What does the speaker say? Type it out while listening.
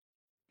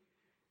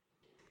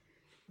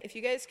If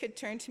you guys could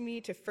turn to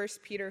me to 1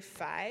 Peter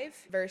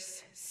 5,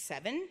 verse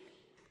 7.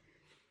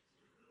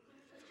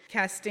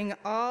 Casting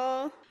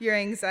all your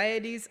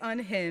anxieties on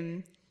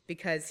him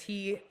because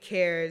he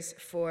cares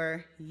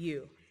for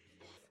you.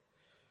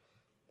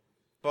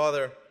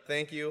 Father,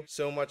 thank you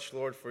so much,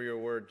 Lord, for your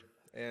word.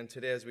 And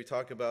today, as we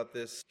talk about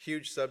this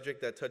huge subject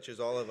that touches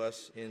all of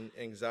us in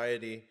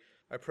anxiety,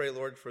 I pray,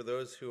 Lord, for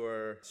those who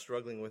are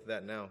struggling with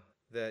that now,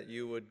 that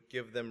you would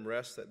give them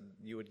rest, that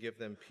you would give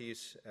them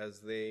peace as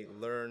they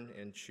learn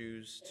and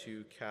choose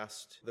to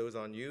cast those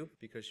on you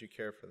because you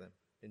care for them.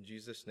 In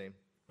Jesus' name,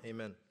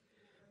 amen.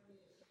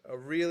 A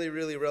really,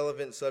 really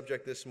relevant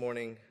subject this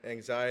morning,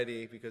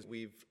 anxiety, because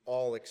we've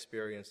all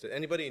experienced it.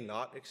 Anybody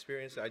not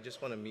experienced it? I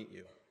just want to meet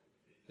you.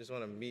 Just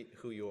want to meet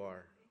who you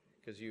are,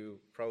 because you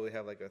probably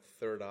have like a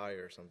third eye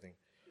or something,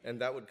 and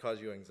that would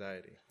cause you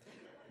anxiety.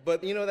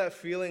 But you know that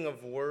feeling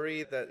of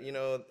worry that,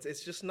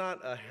 it's just not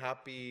a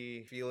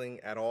happy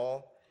feeling at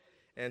all.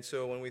 And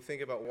so when we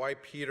think about why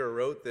Peter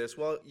wrote this,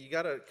 well, you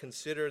got to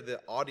consider the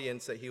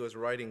audience that he was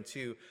writing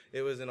to.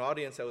 It was an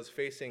audience that was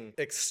facing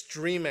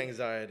extreme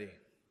anxiety.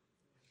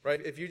 Right?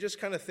 If you just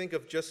kind of think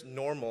of just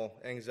normal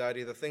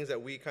anxiety, the things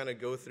that we kind of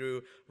go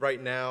through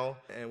right now,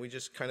 and we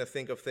just kind of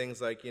think of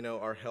things like,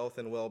 our health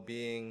and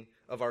well-being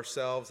of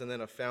ourselves and then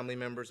of family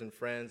members and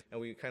friends,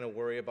 and we kind of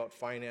worry about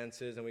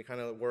finances, and we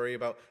kind of worry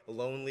about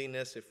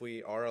loneliness if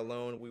we are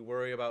alone. We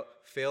worry about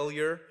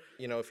failure,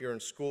 if you're in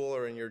school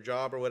or in your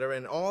job or whatever,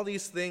 and all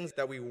these things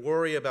that we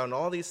worry about, and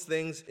all these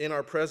things in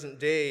our present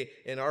day,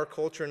 in our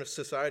culture and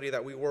society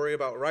that we worry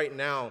about right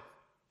now,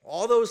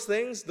 all those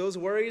things, those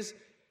worries,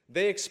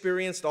 they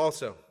experienced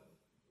also.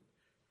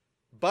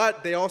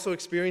 But they also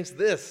experienced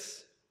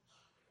this.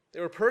 They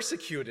were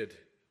persecuted.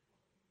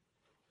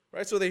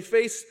 Right? So they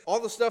faced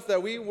all the stuff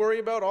that we worry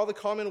about, all the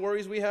common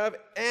worries we have,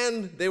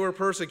 and they were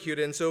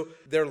persecuted. And so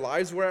their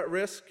lives were at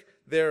risk.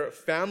 Their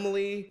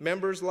family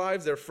members'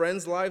 lives, their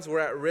friends' lives were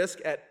at risk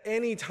at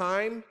any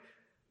time.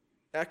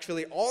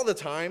 Actually, all the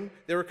time,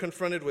 they were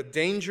confronted with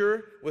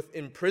danger, with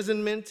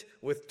imprisonment,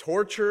 with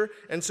torture.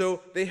 And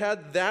so they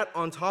had that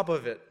on top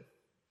of it.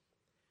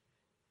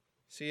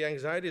 See,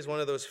 anxiety is one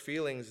of those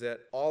feelings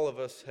that all of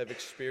us have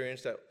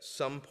experienced at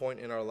some point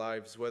in our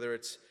lives, whether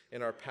it's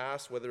in our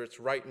past, whether it's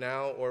right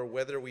now, or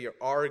whether we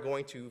are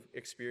going to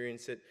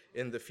experience it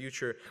in the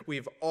future.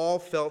 We've all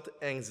felt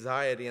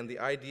anxiety, and the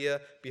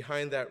idea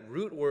behind that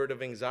root word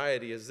of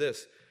anxiety is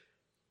this: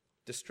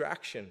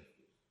 distraction.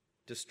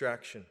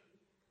 Distraction.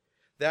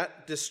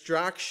 That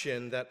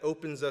distraction that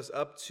opens us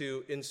up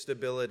to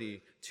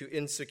instability, to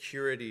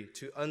insecurity,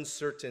 to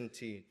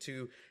uncertainty,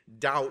 to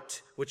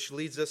doubt, which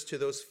leads us to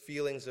those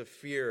feelings of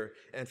fear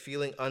and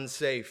feeling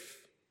unsafe.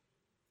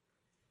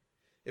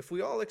 If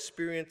we all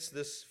experience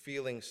this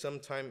feeling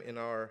sometime in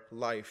our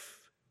life,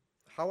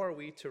 how are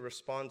we to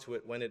respond to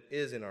it when it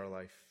is in our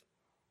life?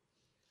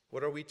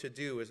 What are we to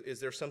do? Is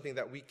there something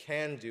that we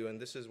can do?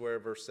 And this is where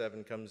verse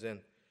 7 comes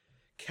in.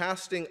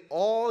 Casting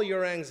all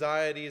your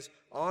anxieties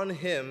on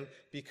him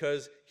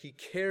because he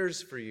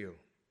cares for you.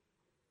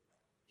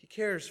 He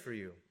cares for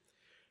you.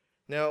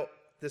 Now,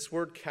 this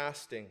word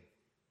casting,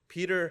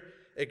 Peter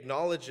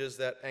acknowledges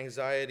that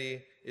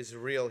anxiety is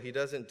real. He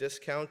doesn't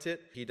discount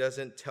it. He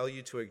doesn't tell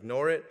you to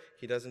ignore it.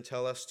 He doesn't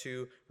tell us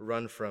to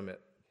run from it.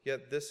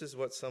 Yet this is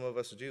what some of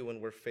us do when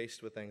we're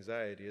faced with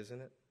anxiety,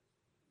 isn't it?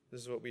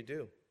 This is what we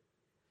do.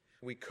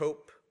 We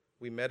cope,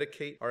 we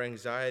medicate our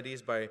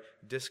anxieties by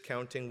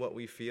discounting what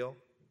we feel,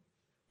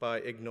 by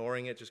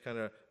ignoring it, just kind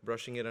of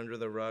brushing it under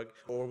the rug,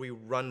 or we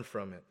run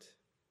from it.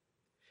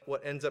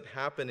 What ends up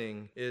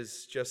happening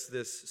is just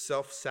this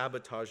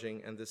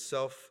self-sabotaging and this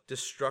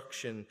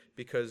self-destruction,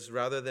 because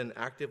rather than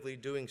actively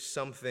doing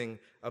something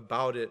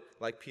about it,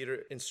 like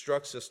Peter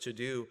instructs us to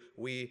do,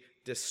 we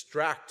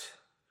distract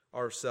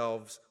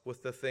ourselves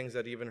with the things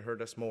that even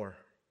hurt us more.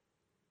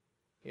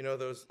 You know,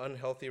 those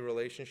unhealthy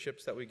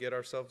relationships that we get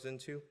ourselves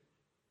into,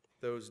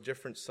 those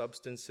different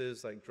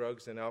substances like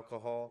drugs and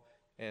alcohol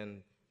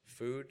and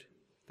food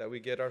that we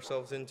get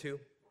ourselves into.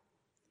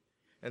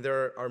 And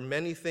there are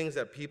many things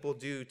that people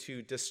do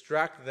to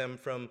distract them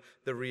from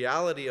the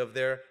reality of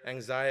their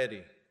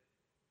anxiety.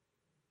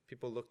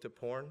 People look to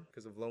porn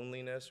because of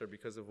loneliness or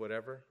because of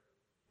whatever.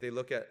 They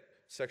look at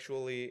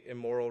sexually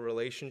immoral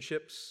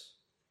relationships.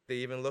 They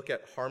even look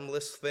at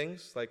harmless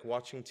things like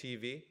watching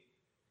TV,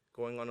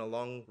 going on a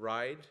long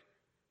ride,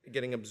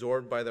 getting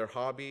absorbed by their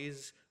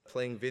hobbies,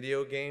 playing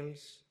video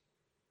games.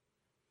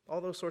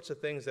 All those sorts of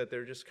things that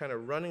they're just kind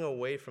of running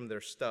away from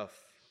their stuff.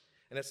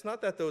 And it's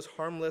not that those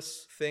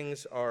harmless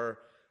things are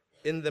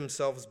in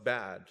themselves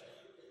bad.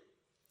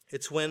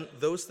 It's when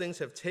those things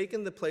have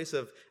taken the place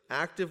of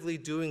actively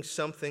doing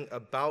something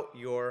about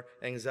your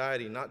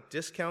anxiety, not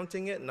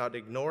discounting it, not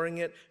ignoring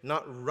it,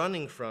 not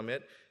running from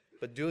it,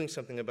 but doing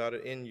something about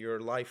it in your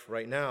life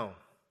right now.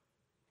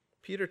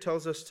 Peter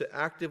tells us to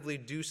actively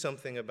do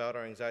something about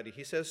our anxiety.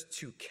 He says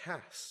to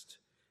cast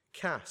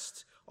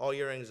all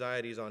your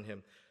anxieties on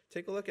him.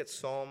 Take a look at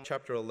Psalm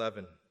chapter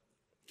 11.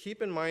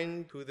 Keep in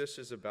mind who this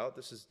is about.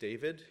 This is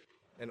David.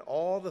 and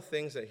all the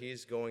things that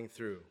he's going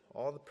through,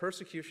 all the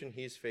persecution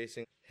he's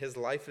facing, his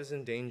life is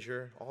in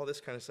danger, all this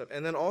kind of stuff.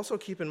 And then also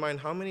keep in mind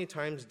how many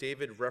times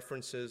David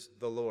references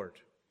the Lord.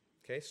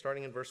 Okay,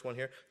 starting in verse 1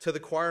 here. To the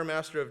choir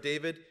master of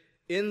David,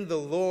 in the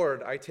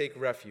Lord I take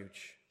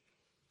refuge.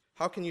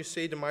 How can you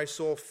say to my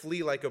soul,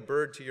 flee like a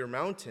bird to your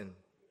mountain?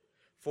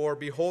 For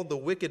behold, the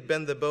wicked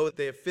bend the bow.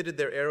 They have fitted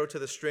their arrow to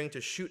the string to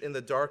shoot in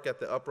the dark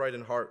at the upright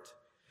in heart.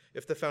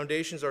 If the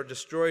foundations are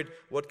destroyed,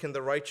 what can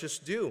the righteous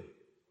do?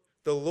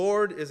 The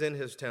Lord is in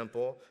his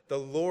temple. The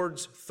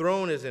Lord's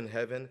throne is in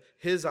heaven.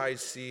 His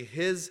eyes see.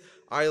 His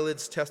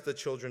eyelids test the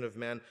children of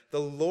man.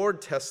 The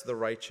Lord tests the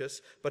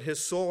righteous, but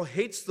his soul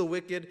hates the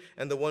wicked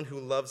and the one who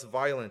loves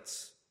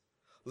violence.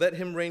 Let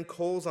him rain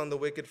coals on the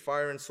wicked,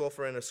 fire and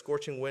sulfur, and a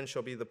scorching wind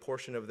shall be the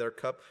portion of their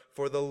cup.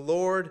 For the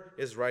Lord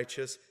is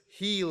righteous.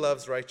 He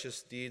loves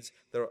righteous deeds.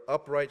 The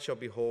upright shall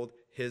behold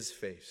his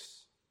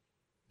face.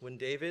 When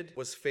David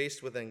was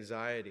faced with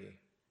anxiety,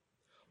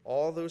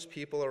 all those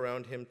people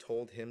around him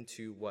told him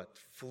to what?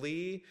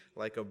 Flee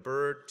like a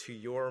bird to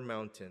your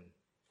mountain.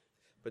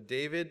 But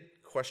David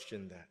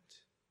questioned that.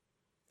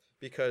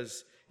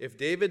 Because if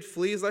David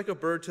flees like a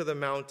bird to the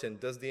mountain,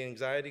 does the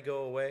anxiety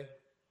go away?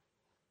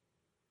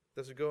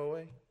 Does it go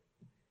away?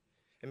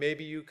 And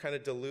maybe you kind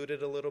of dilute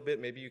it a little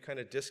bit. Maybe you kind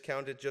of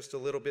discount it just a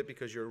little bit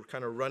because you're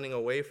kind of running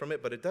away from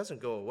it, but it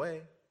doesn't go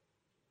away.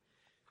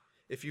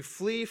 If you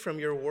flee from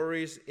your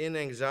worries in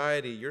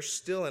anxiety, you're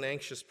still an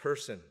anxious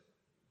person.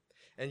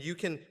 And you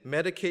can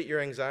medicate your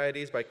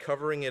anxieties by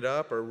covering it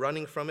up or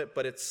running from it,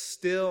 but it's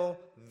still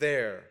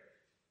there.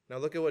 Now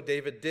look at what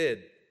David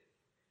did.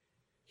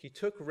 He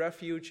took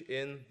refuge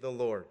in the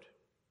Lord.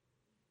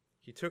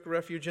 He took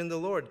refuge in the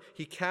Lord.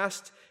 He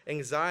cast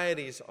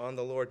anxieties on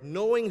the Lord,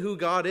 knowing who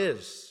God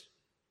is.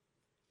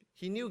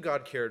 He knew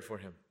God cared for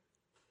him.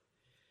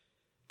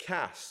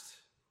 Cast.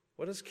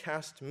 What does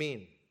cast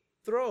mean?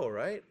 Throw,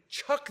 right?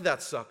 Chuck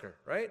that sucker,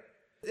 right?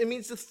 It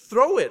means to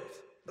throw it.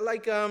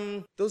 Like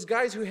those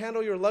guys who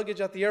handle your luggage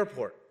at the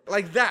airport.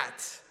 Like that.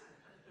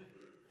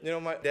 You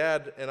know, my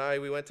dad and I,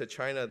 we went to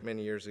China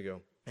many years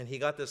ago. And he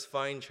got this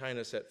fine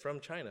china set from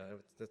China.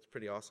 That's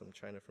pretty awesome,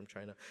 China from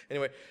China.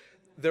 Anyway,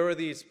 there were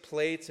these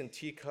plates and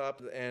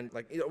teacups and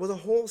it was a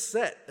whole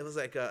set. It was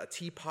like a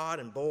teapot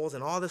and bowls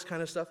and all this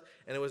kind of stuff.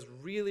 And it was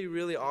really,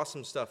 really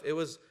awesome stuff. It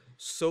was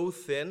so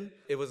thin.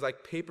 It was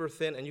like paper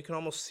thin and you can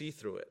almost see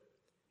through it.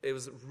 It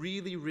was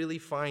really, really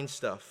fine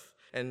stuff.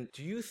 And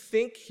do you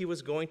think he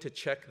was going to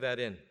check that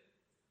in?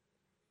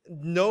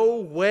 No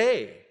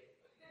way.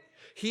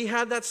 He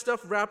had that stuff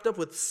wrapped up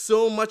with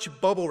so much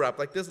bubble wrap.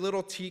 Like this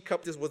little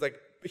teacup, this was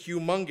like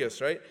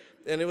humongous, right?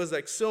 And it was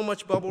like so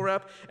much bubble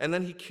wrap. And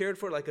then he cared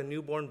for it like a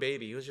newborn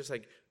baby. He was just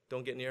like,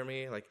 don't get near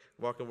me, like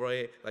walk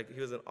away. Like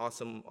he was an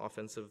awesome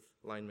offensive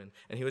lineman.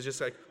 And he was just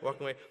like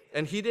walking away.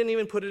 And he didn't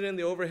even put it in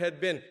the overhead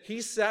bin.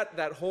 He sat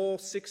that whole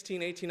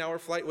 16, 18-hour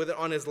flight with it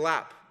on his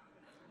lap.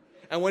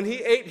 And when he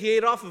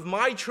ate off of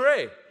my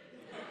tray.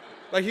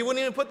 Like he wouldn't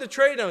even put the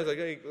tray down. He's like,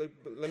 hey,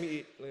 let me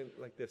eat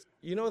like this.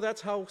 You know,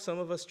 that's how some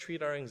of us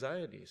treat our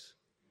anxieties.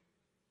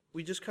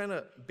 We just kind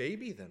of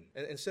baby them.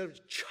 And instead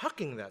of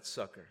chucking that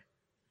sucker,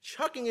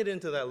 chucking it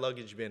into that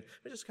luggage bin,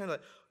 we're just kind of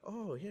like,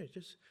 oh, yeah,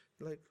 just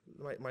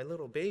like my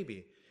little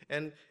baby.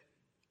 And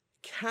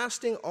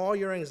casting all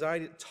your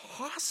anxiety,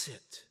 toss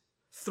it,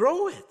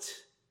 throw it.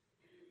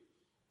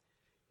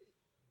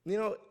 You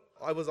know,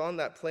 I was on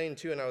that plane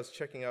too, and I was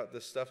checking out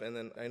this stuff, and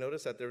then I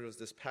noticed that there was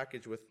this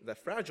package with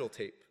that Fragile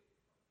tape.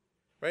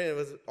 Right? And it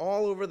was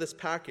all over this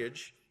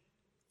package.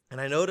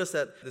 And I noticed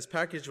that this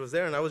package was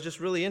there, and I was just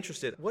really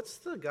interested. What's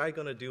the guy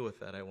going to do with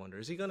that, I wonder?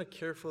 Is he going to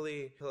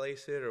carefully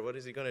place it, or what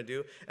is he going to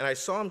do? And I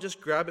saw him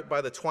just grab it by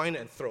the twine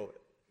and throw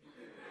it.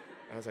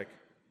 I was like,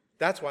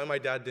 that's why my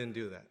dad didn't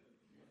do that.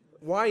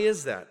 Why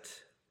is that?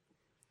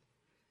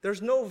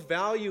 There's no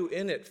value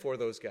in it for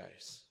those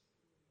guys.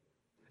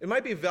 It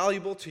might be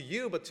valuable to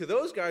you, but to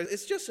those guys,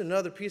 it's just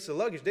another piece of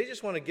luggage. They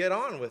just want to get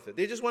on with it.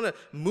 They just want to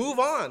move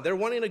on. They're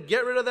wanting to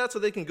get rid of that so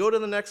they can go to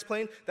the next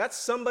plane. That's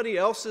somebody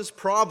else's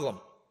problem.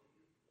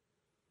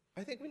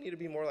 I think we need to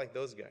be more like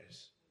those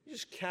guys. You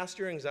just cast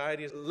your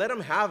anxieties. Let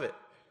them have it.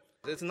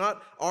 It's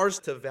not ours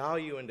to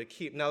value and to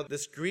keep. Now,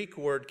 this Greek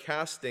word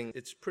casting,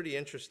 it's pretty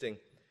interesting.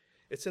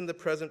 It's in the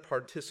present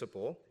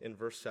participle in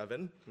verse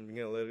 7. I'm going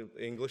to let it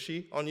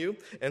Englishy on you.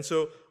 And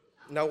so,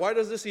 now why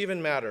does this even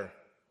matter?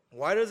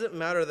 Why does it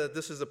matter that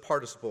this is a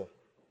participle?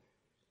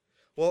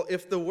 Well,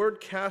 if the word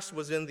cast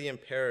was in the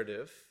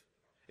imperative,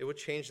 it would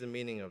change the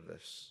meaning of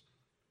this.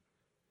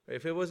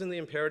 If it was in the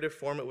imperative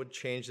form, it would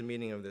change the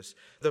meaning of this.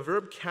 The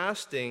verb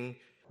casting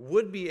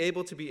would be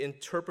able to be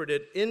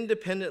interpreted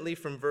independently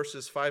from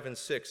verses 5 and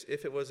 6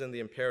 if it was in the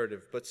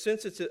imperative. But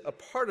since it's a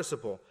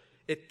participle,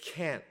 it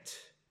can't.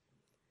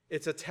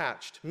 It's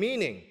attached.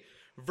 Meaning,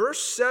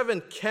 verse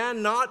 7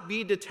 cannot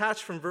be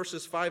detached from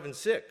verses 5 and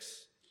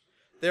 6.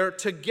 They're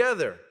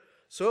together.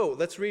 So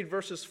let's read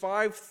verses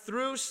 5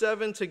 through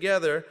 7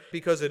 together,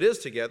 because it is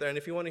together. And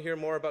if you want to hear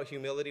more about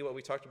humility, what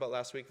we talked about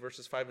last week,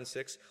 verses 5 and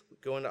 6,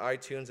 go into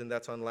iTunes, and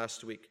that's on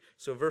last week.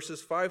 So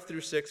verses 5 through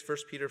 6, 1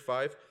 Peter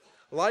 5.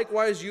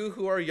 Likewise, you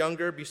who are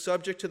younger, be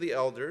subject to the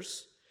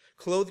elders.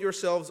 Clothe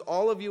yourselves,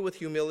 all of you, with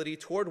humility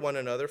toward one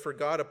another, for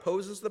God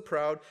opposes the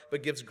proud,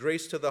 but gives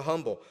grace to the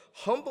humble.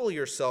 Humble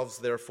yourselves,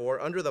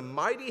 therefore, under the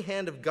mighty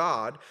hand of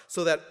God,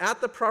 so that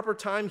at the proper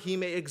time he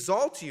may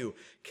exalt you,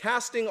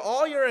 casting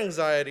all your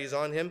anxieties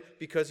on him,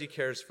 because he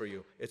cares for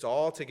you. It's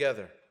all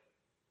together.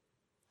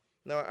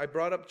 Now, I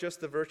brought up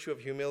just the virtue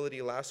of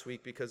humility last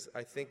week because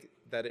I think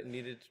that it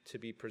needed to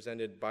be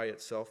presented by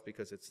itself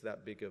because it's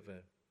that big of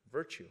a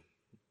virtue.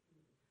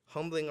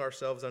 Humbling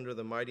ourselves under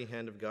the mighty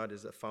hand of God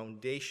is a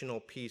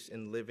foundational piece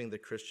in living the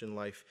Christian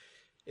life,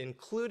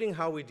 including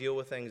how we deal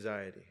with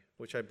anxiety,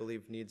 which I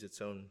believe needs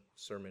its own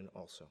sermon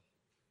also.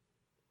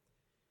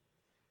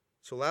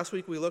 So last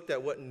week we looked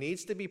at what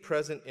needs to be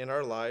present in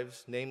our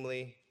lives,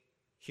 namely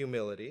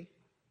humility.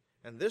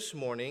 And this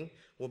morning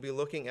we'll be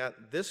looking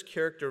at this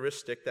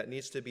characteristic that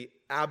needs to be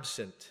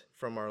absent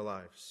from our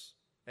lives: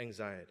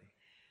 anxiety.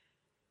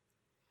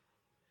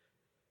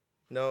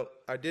 No,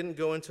 I didn't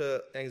go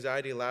into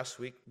anxiety last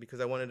week because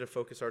I wanted to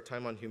focus our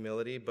time on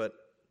humility, but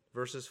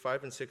verses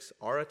 5 and 6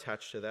 are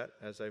attached to that,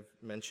 as I've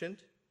mentioned.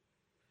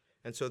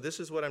 And so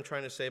this is what I'm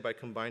trying to say by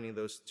combining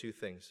those two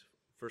things.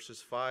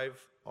 Verses 5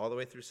 all the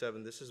way through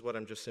 7, this is what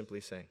I'm just simply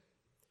saying.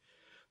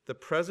 The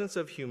presence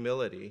of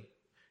humility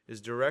is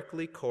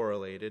directly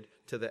correlated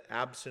to the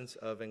absence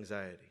of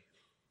anxiety.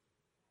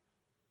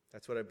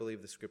 That's what I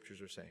believe the scriptures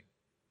are saying.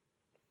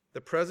 The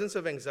presence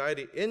of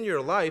anxiety in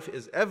your life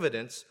is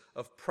evidence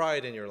of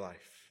pride in your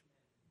life.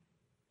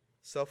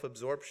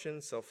 Self-absorption,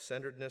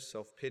 self-centeredness,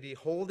 self-pity,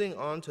 holding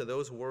on to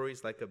those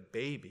worries like a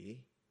baby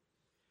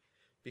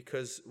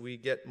because we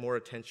get more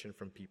attention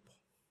from people.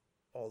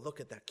 Oh,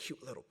 look at that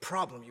cute little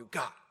problem you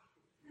got.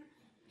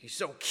 He's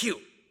so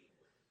cute.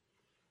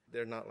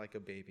 They're not like a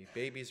baby.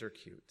 Babies are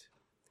cute.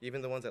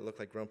 Even the ones that look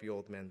like grumpy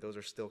old men, those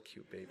are still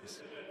cute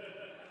babies.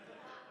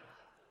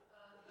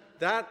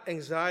 That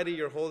anxiety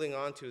you're holding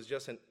on to is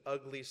just an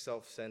ugly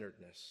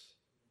self-centeredness.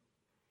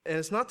 And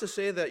it's not to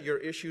say that your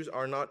issues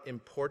are not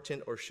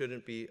important or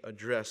shouldn't be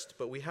addressed,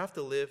 but we have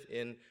to live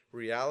in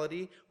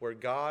reality where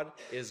God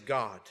is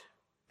God.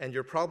 And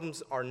your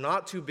problems are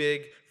not too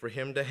big for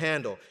him to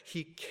handle.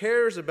 He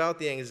cares about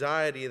the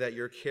anxiety that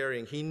you're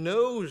carrying. He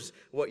knows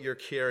what you're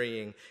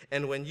carrying.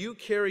 And when you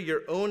carry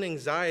your own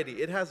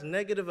anxiety, it has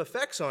negative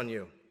effects on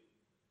you.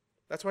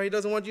 That's why he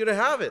doesn't want you to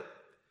have it,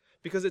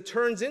 because it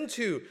turns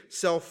into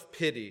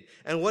self-pity.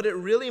 And what it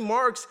really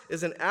marks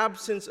is an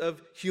absence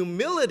of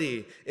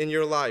humility in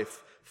your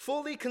life,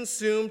 fully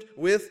consumed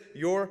with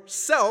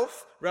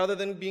yourself rather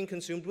than being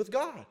consumed with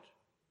God.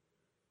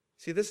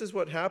 See, this is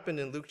what happened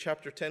in Luke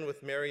chapter 10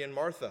 with Mary and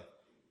Martha.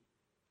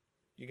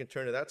 You can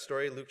turn to that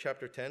story, Luke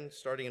chapter 10,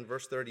 starting in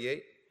verse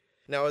 38.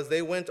 Now, as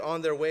they went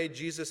on their way,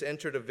 Jesus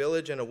entered a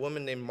village, and a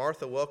woman named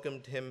Martha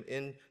welcomed him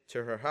into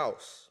her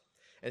house.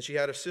 And she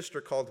had a sister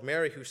called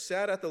Mary who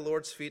sat at the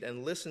Lord's feet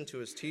and listened to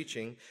his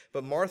teaching,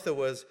 but Martha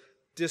was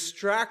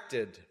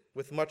distracted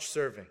with much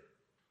serving.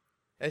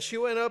 And she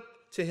went up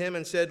to him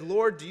and said,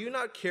 "Lord, do you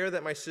not care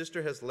that my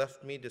sister has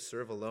left me to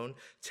serve alone?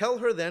 Tell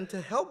her then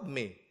to help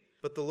me."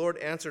 But the Lord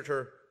answered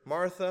her,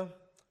 "Martha,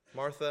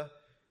 Martha,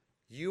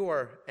 you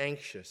are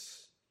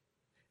anxious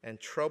and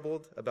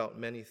troubled about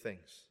many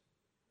things.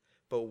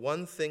 But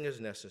one thing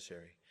is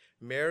necessary.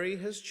 Mary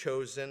has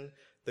chosen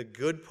the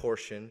good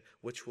portion,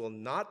 which will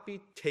not be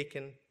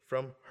taken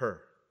from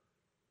her."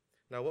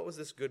 Now, what was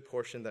this good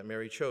portion that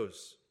Mary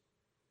chose?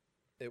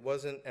 It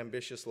wasn't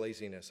ambitious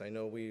laziness. I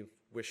know we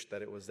wish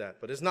that it was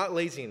that, but it's not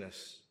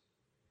laziness.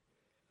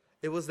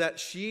 It was that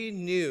she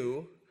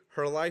knew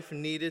her life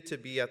needed to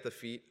be at the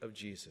feet of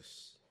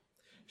Jesus.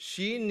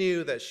 She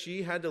knew that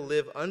she had to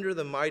live under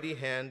the mighty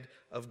hand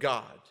of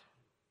God.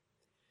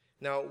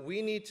 Now,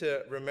 we need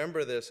to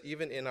remember this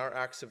even in our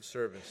acts of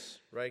service,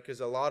 right?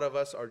 Because a lot of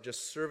us are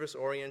just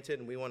service-oriented,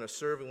 and we want to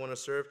serve,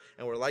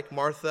 and we're like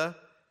Martha.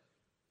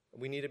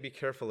 We need to be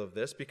careful of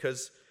this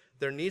because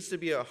there needs to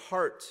be a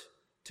heart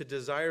to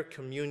desire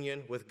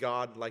communion with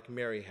God like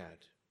Mary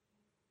had.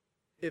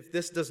 If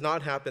this does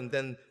not happen,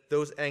 then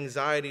those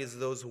anxieties,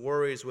 those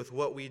worries with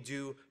what we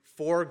do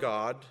for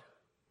God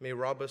may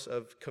rob us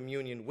of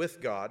communion with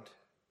God,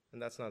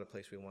 and that's not a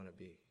place we want to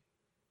be.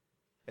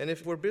 And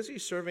if we're busy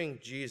serving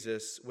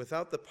Jesus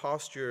without the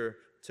posture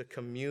to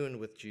commune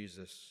with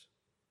Jesus,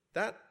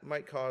 that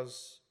might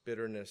cause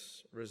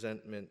bitterness,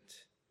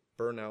 resentment,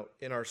 burnout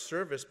in our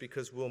service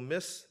because we'll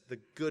miss the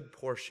good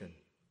portion,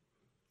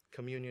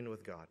 communion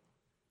with God.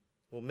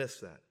 We'll miss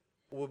that.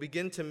 We'll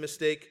begin to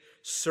mistake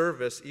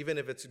service, even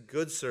if it's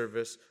good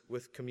service,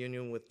 with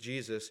communion with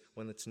Jesus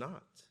when it's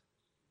not.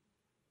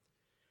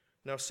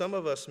 Now, some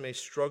of us may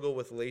struggle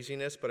with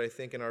laziness, but I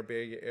think in our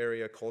Bay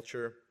Area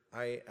culture,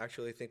 I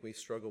actually think we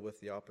struggle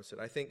with the opposite.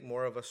 I think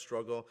more of us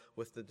struggle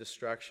with the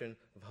distraction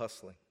of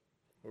hustling.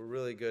 We're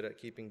really good at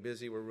keeping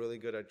busy. We're really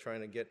good at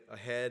trying to get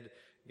ahead,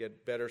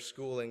 get better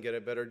schooling, get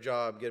a better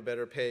job, get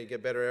better pay,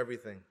 get better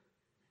everything.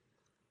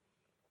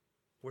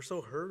 We're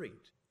so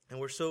hurried. And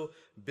we're so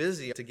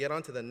busy to get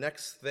on to the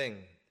next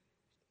thing.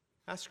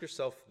 Ask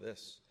yourself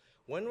this.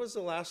 When was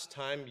the last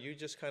time you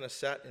just kind of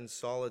sat in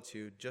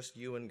solitude, just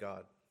you and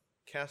God,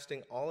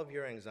 casting all of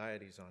your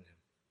anxieties on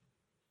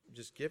him,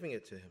 just giving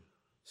it to him,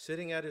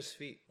 sitting at his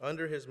feet,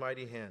 under his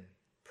mighty hand,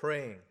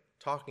 praying,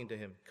 talking to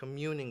him,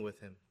 communing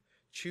with him,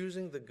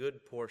 choosing the good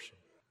portion,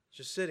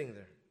 just sitting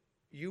there?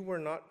 You were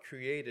not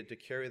created to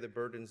carry the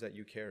burdens that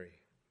you carry.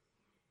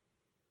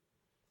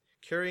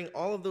 Carrying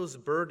all of those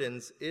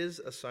burdens is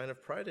a sign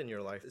of pride in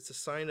your life. It's a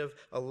sign of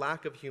a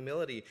lack of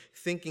humility,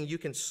 thinking you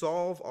can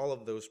solve all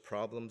of those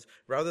problems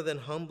rather than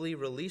humbly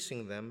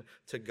releasing them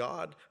to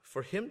God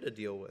for him to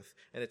deal with.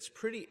 And it's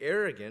pretty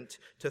arrogant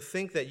to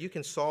think that you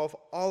can solve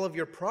all of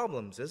your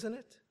problems, isn't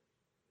it?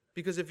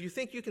 Because if you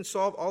think you can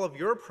solve all of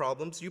your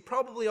problems, you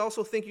probably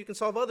also think you can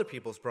solve other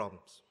people's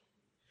problems.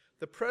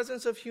 The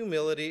presence of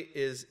humility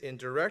is in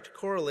direct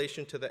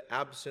correlation to the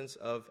absence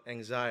of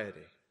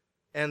anxiety.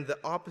 And the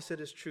opposite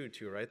is true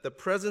too, right? The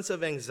presence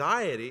of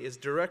anxiety is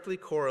directly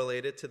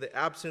correlated to the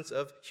absence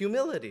of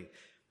humility.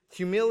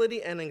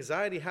 Humility and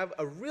anxiety have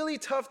a really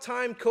tough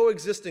time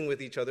coexisting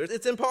with each other.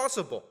 It's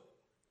impossible.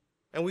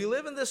 And we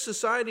live in this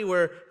society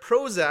where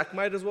Prozac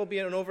might as well be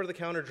an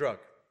over-the-counter drug.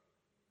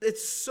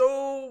 It's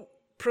so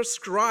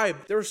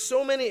prescribed. There are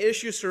so many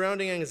issues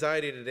surrounding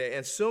anxiety today,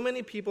 and so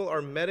many people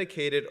are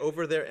medicated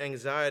over their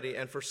anxiety,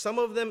 and for some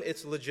of them,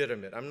 it's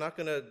legitimate. I'm not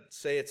going to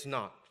say it's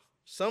not.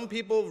 Some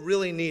people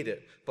really need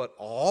it, but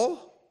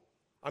all?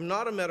 I'm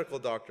not a medical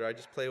doctor, I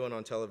just play one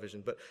on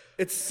television, but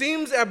it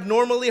seems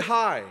abnormally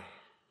high.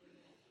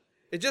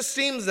 It just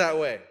seems that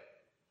way.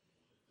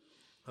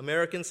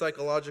 American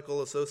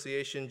Psychological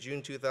Association,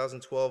 June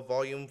 2012,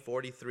 volume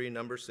 43,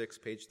 number 6,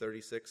 page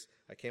 36.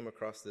 I came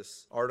across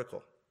this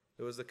article.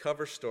 It was the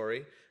cover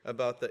story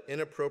about the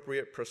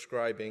inappropriate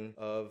prescribing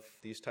of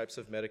these types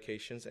of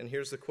medications, and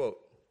here's the quote.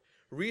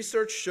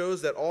 Research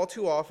shows that all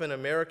too often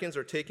Americans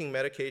are taking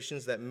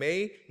medications that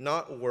may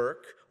not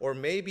work or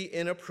may be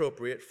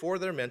inappropriate for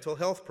their mental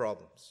health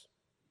problems.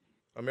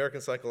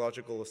 American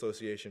Psychological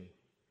Association.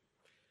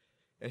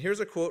 And here's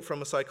a quote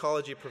from a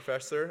psychology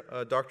professor,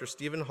 Dr.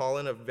 Stephen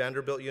Holland of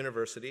Vanderbilt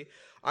University.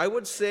 I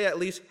would say at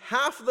least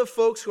half the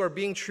folks who are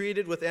being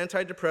treated with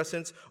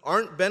antidepressants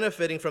aren't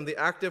benefiting from the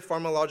active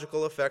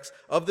pharmacological effects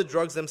of the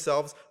drugs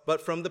themselves,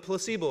 but from the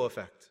placebo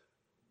effect.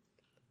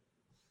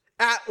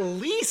 At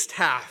least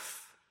half.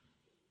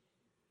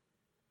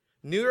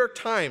 New York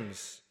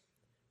Times,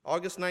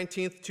 August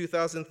 19th,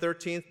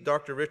 2013,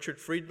 Dr. Richard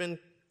Friedman,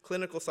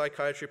 clinical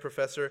psychiatry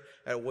professor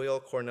at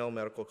Weill Cornell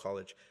Medical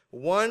College.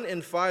 1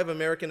 in 5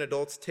 American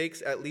adults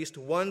takes at least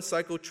one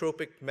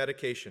psychotropic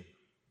medication.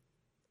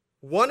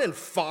 1 in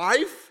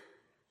 5?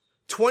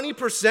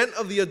 20%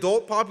 of the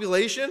adult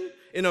population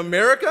in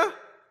America?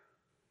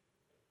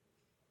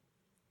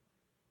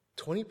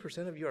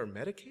 20% of you are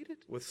medicated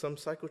with some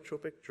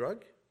psychotropic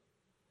drug?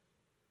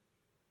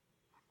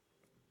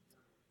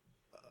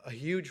 A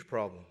huge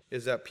problem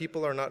is that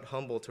people are not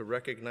humble to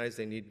recognize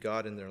they need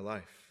God in their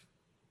life.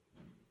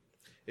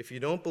 If you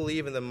don't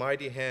believe in the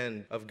mighty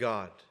hand of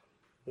God,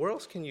 where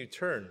else can you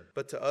turn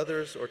but to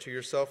others or to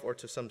yourself or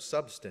to some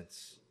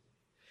substance?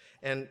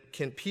 And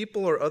can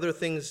people or other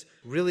things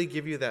really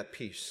give you that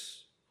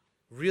peace?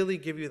 Really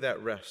give you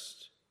that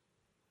rest?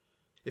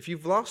 If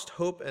you've lost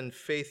hope and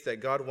faith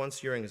that God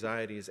wants your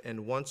anxieties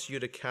and wants you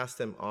to cast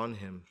them on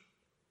him,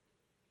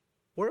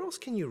 where else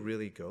can you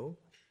really go?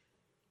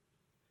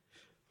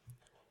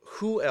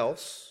 Who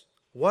else,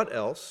 what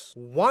else,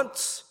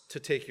 wants to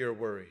take your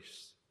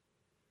worries?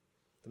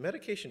 The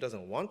medication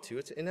doesn't want to,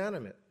 it's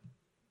inanimate.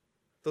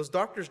 Those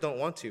doctors don't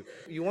want to.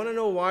 You want to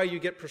know why you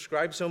get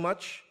prescribed so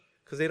much?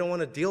 Because they don't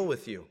want to deal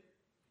with you.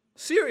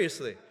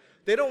 Seriously.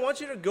 They don't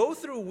want you to go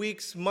through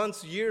weeks,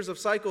 months, years of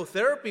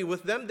psychotherapy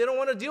with them. They don't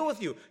want to deal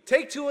with you.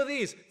 Take 2 of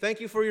these.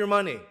 Thank you for your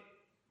money.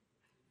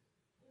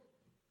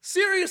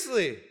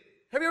 Seriously.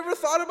 Have you ever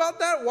thought about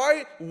that?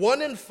 Why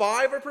 1 in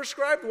 5 are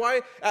prescribed?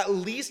 Why at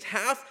least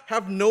half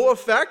have no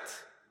effect?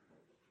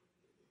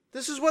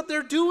 This is what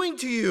they're doing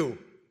to you.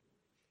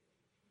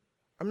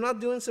 I'm not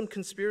doing some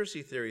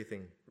conspiracy theory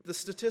thing. The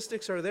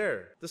statistics are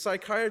there. The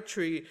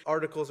psychiatry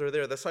articles are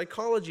there. The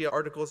psychology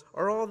articles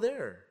are all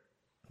there.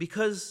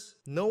 Because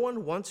no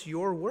one wants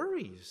your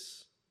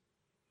worries.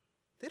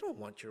 They don't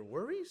want your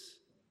worries.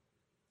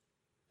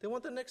 They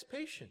want the next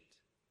patient.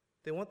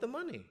 They want the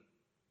money.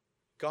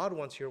 God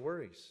wants your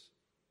worries.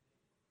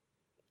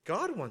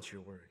 God wants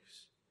your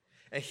worries.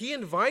 And he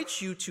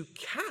invites you to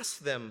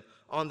cast them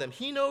on them.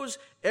 He knows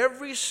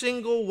every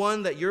single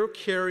one that you're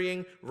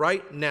carrying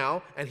right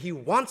now, and he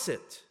wants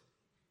it.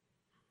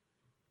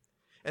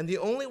 And the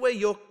only way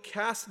you'll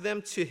cast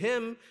them to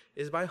him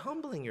is by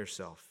humbling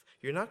yourself.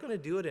 You're not going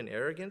to do it in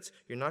arrogance.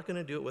 You're not going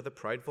to do it with a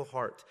prideful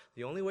heart.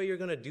 The only way you're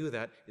going to do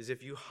that is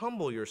if you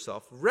humble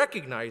yourself,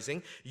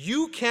 recognizing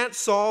you can't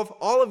solve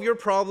all of your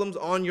problems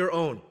on your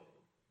own.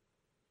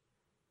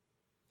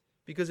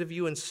 Because if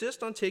you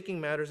insist on taking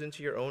matters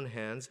into your own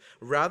hands,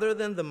 rather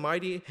than the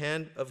mighty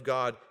hand of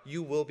God,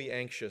 you will be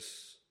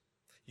anxious.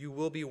 You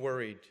will be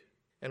worried.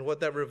 And what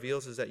that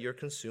reveals is that you're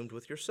consumed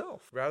with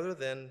yourself, rather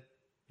than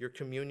your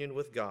communion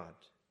with God.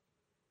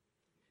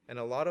 And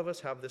a lot of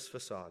us have this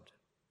facade.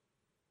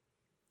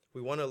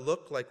 We want to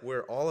look like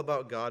we're all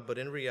about God, but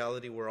in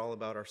reality, we're all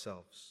about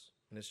ourselves.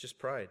 And it's just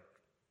pride.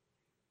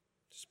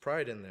 Just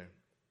pride in there.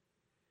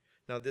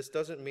 Now, this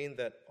doesn't mean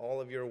that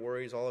all of your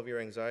worries, all of your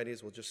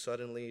anxieties will just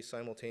suddenly,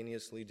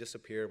 simultaneously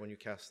disappear when you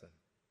cast them.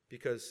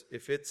 Because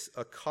if it's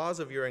a cause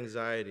of your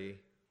anxiety,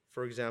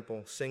 for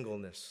example,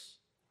 singleness,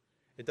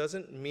 it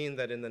doesn't mean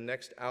that in the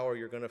next hour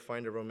you're going to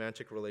find a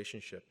romantic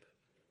relationship.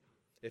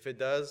 If it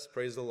does,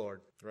 praise the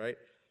Lord, right?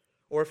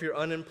 Or if you're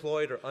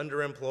unemployed or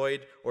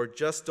underemployed or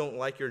just don't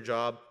like your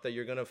job, that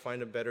you're going to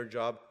find a better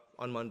job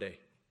on Monday.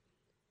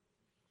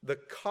 The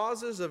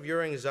causes of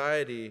your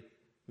anxiety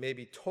may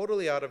be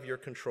totally out of your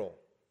control,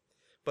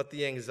 but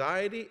the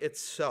anxiety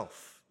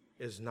itself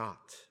is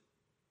not.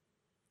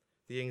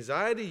 The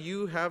anxiety,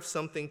 you have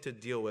something to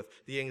deal with.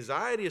 The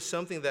anxiety is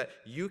something that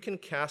you can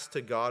cast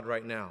to God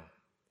right now.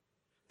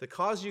 The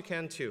cause you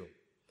can too,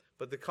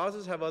 but the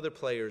causes have other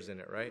players in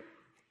it, right?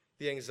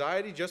 The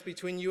anxiety just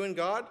between you and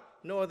God,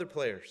 no other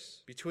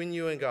players between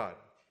you and God.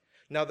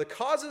 Now, the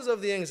causes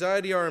of the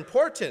anxiety are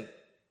important,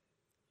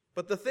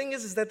 but the thing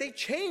is that they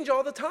change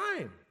all the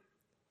time.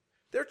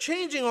 They're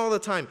changing all the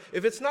time.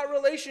 If it's not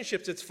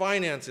relationships, it's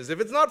finances. If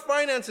it's not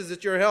finances,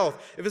 it's your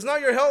health. If it's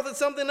not your health, it's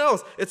something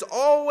else. It's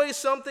always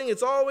something.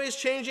 It's always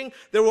changing.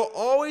 There will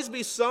always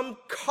be some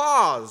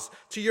cause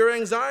to your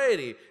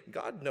anxiety.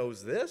 God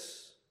knows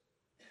this.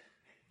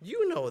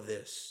 You know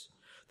this.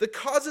 The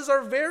causes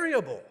are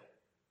variable,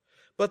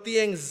 but the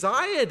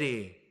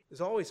anxiety is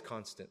always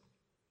constant.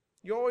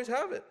 You always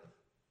have it.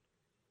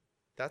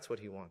 That's what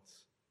he wants.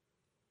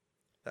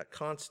 That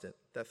constant,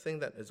 that thing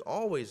that is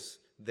always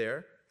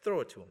there,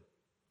 throw it to him.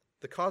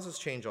 The causes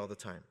change all the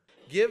time.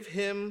 Give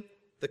him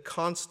the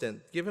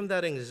constant. Give him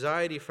that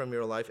anxiety from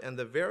your life, and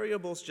the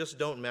variables just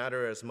don't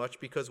matter as much,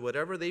 because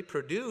whatever they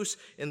produce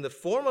in the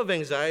form of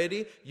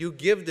anxiety, you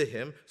give to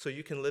him so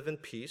you can live in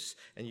peace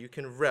and you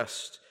can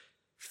rest,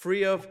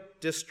 free of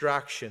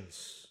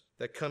distractions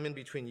that come in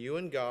between you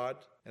and God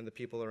and the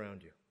people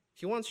around you.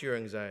 He wants your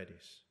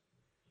anxieties.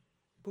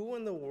 Who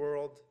in the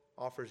world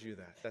offers you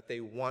that they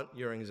want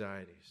your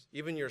anxieties?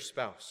 Even your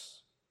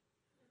spouse.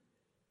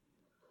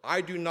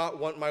 I do not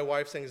want my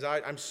wife's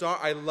anxiety. I'm sorry,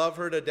 I love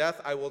her to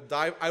death. I will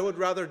die. I would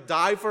rather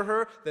die for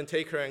her than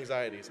take her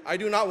anxieties. I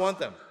do not want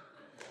them.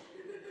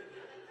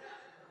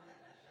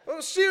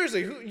 Oh,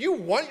 seriously, you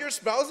want your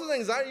spouse's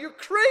anxiety? You're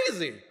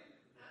crazy.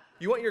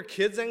 You want your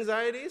kids'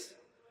 anxieties?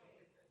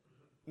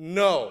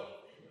 No.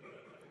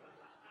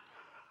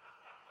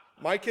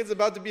 My kid's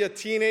about to be a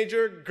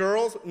teenager.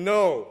 Girls,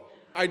 no.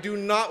 I do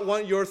not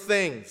want your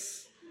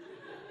things.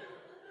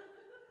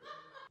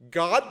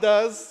 God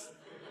does.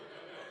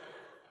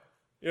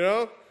 You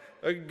know,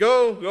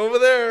 go over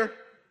there.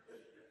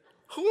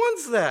 Who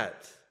wants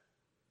that?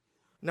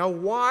 Now,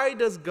 why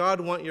does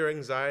God want your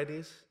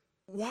anxieties?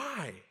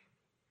 Why?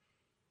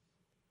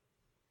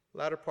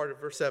 Latter part of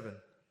verse 7.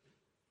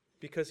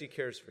 Because he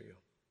cares for you.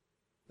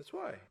 That's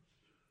why.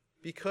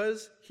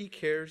 Because he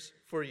cares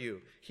for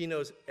you. He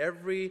knows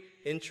every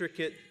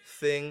intricate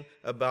thing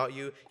about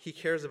you. He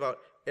cares about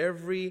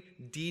every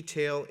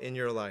detail in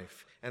your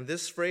life. And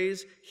this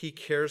phrase, he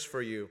cares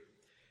for you,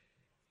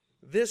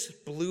 this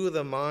blew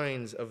the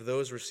minds of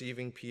those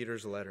receiving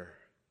Peter's letter.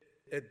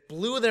 It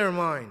blew their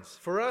minds.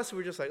 For us,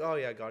 we're just like, oh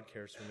yeah, God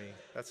cares for me.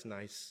 That's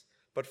nice.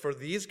 But for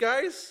these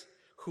guys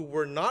who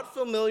were not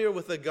familiar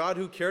with the God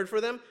who cared for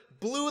them,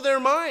 blew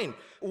their mind.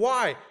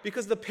 Why?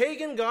 Because the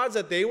pagan gods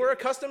that they were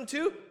accustomed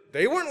to,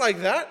 they weren't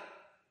like that.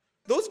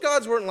 Those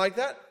gods weren't like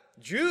that.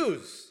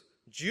 Jews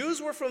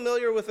were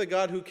familiar with a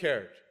God who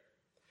cared.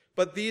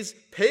 But these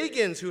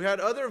pagans who had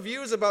other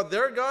views about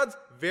their gods,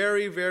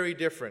 very, very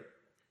different.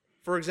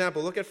 For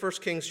example, look at 1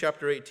 Kings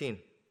chapter 18.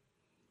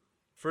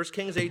 1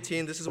 Kings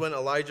 18, this is when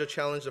Elijah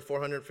challenged the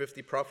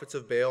 450 prophets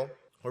of Baal,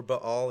 or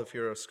Baal if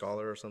you're a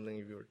scholar or something,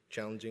 if you're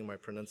challenging my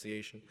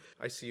pronunciation.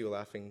 I see you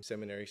laughing,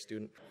 seminary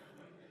student.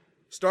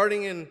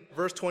 Starting in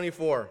verse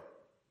 24.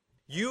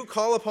 You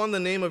call upon the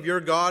name of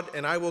your God,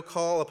 and I will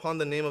call upon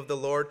the name of the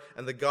Lord,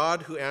 and the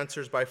God who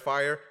answers by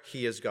fire,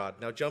 he is God.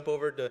 Now jump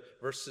over to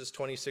verses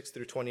 26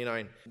 through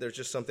 29. There's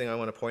just something I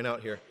want to point out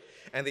here.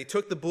 And they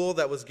took the bull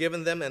that was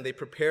given them, and they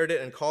prepared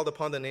it and called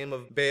upon the name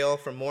of Baal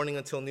from morning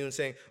until noon,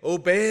 saying, O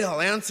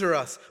Baal, answer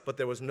us. But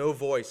there was no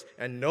voice,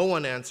 and no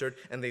one answered,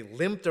 and they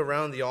limped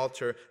around the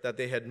altar that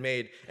they had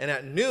made. And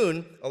at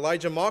noon,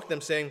 Elijah mocked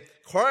them, saying,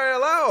 Cry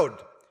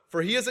aloud,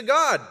 for he is a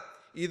god.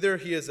 Either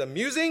he is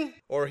amusing,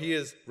 or he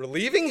is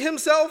relieving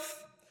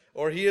himself,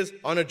 or he is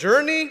on a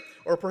journey,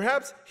 or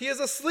perhaps he is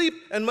asleep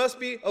and must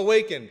be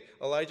awakened.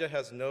 Elijah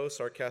has no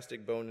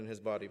sarcastic bone in his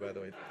body, by the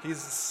way.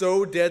 He's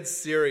so dead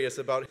serious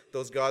about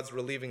those gods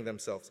relieving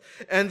themselves.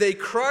 And they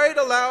cried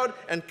aloud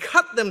and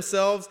cut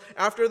themselves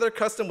after their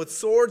custom with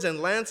swords and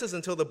lances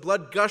until the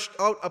blood gushed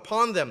out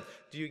upon them.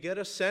 Do you get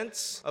a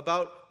sense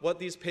about what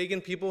these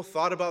pagan people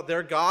thought about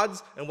their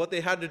gods and what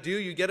they had to do?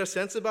 You get a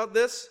sense about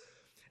this?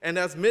 And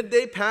as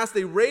midday passed,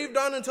 they raved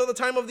on until the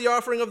time of the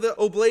offering of the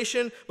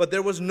oblation, but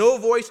there was no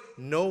voice,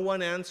 no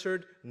one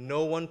answered,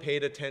 no one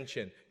paid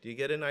attention. Do you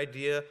get an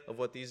idea of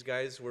what these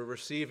guys were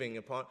receiving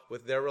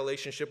with their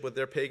relationship with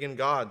their pagan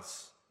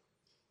gods?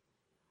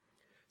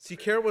 See,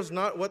 care was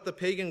not what the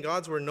pagan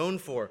gods were known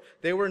for.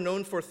 They were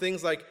known for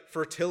things like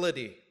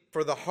fertility,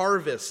 for the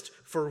harvest,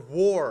 for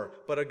war.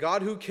 But a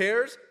God who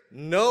cares?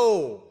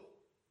 No.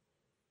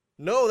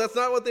 No, that's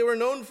not what they were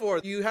known for.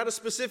 You had a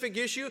specific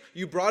issue,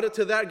 you brought it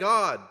to that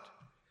God.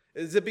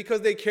 Is it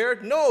because they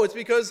cared? No, it's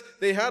because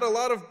they had a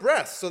lot of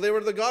breasts, so they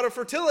were the god of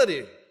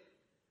fertility.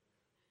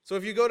 So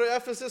if you go to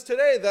Ephesus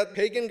today, that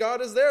pagan god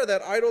is there,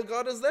 that idol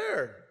god is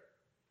there.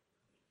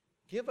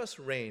 Give us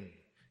rain.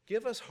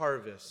 Give us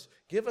harvest.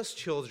 Give us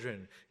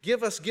children.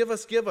 Give us.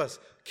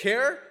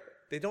 Care?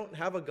 They don't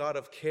have a God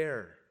of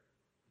care.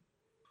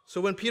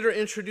 So when Peter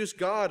introduced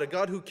God, a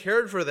God who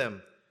cared for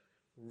them,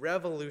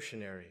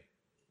 revolutionary.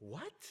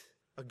 What?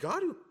 A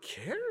God who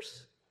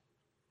cares?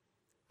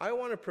 I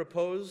want to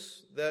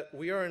propose that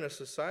we are in a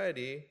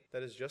society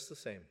that is just the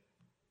same.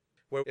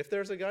 Where if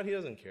there's a God, he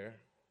doesn't care.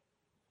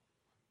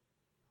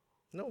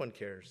 No one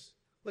cares.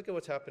 Look at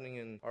what's happening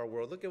in our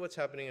world. Look at what's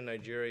happening in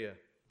Nigeria.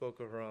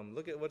 Boko Haram.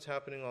 Look at what's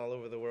happening all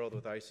over the world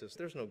with ISIS.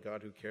 There's no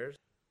God who cares.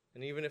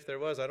 And even if there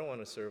was, I don't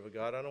want to serve a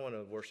God. I don't want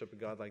to worship a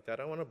God like that.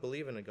 I want to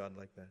believe in a God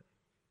like that.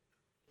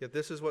 Yet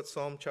this is what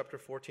Psalm chapter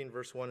 14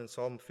 verse 1 and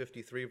Psalm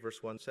 53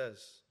 verse 1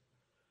 says.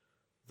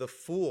 The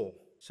fool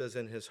says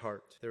in his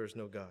heart, there is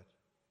no God.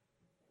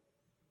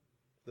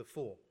 The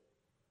fool.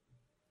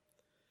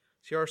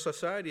 See, our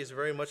society is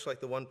very much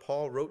like the one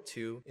Paul wrote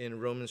to in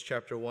Romans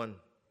chapter 1,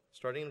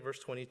 starting in verse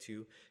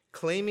 22.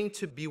 Claiming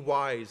to be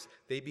wise,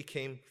 they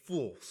became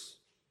fools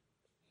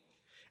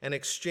and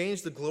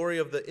exchanged the glory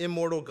of the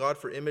immortal God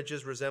for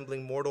images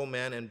resembling mortal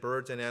man and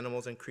birds and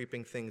animals and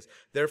creeping things.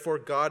 Therefore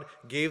God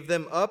gave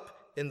them up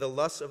in the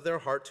lusts of their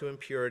heart to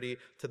impurity,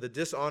 to the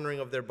dishonoring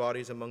of their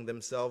bodies among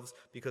themselves,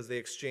 because they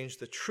exchanged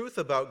the truth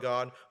about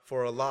God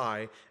for a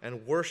lie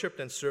and worshipped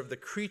and served the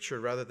creature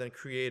rather than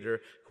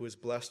Creator, who is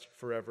blessed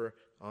forever.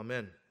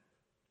 Amen.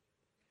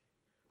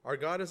 Our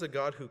God is a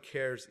God who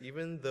cares,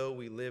 even though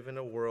we live in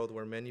a world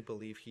where many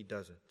believe he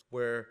doesn't,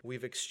 where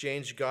we've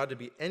exchanged God to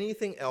be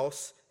anything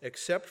else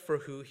except for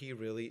who he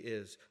really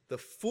is. The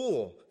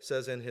fool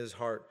says in his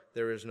heart,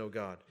 there is no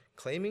God.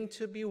 Claiming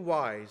to be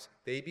wise,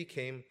 they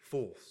became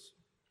fools.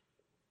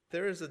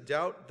 There is a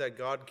doubt that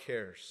God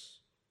cares.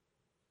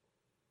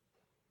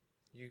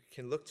 You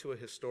can look to a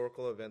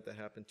historical event that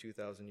happened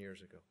 2,000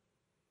 years ago.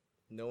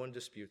 No one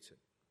disputes it,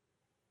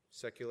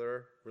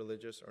 secular,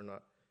 religious, or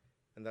not.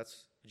 And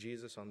that's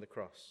Jesus on the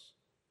cross.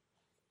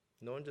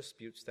 No one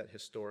disputes that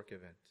historic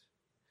event.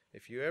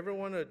 If you ever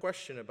want to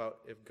question about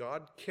if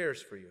God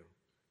cares for you,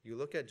 you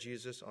look at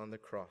Jesus on the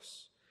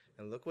cross.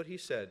 And look what he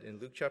said in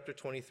Luke chapter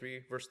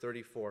 23, verse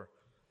 34.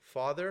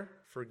 Father,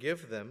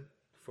 forgive them,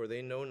 for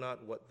they know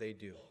not what they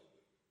do.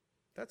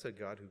 That's a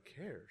God who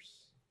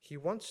cares. He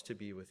wants to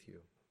be with you.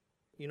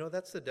 You know,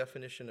 that's the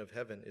definition of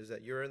heaven, is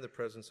that you're in the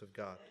presence of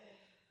God.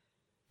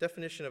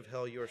 Definition of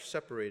hell, you are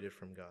separated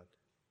from God.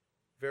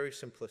 Very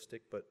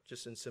simplistic, but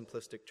just in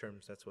simplistic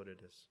terms, that's what it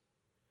is.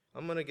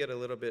 I'm going to get a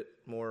little bit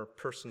more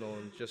personal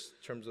in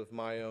just terms of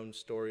my own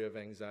story of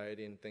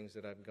anxiety and things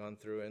that I've gone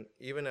through. And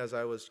even as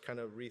I was kind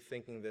of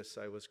rethinking this,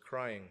 I was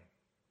crying.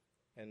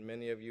 And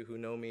many of you who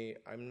know me,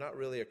 I'm not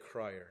really a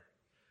crier.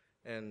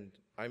 And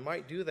I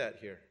might do that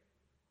here.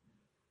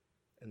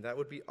 And that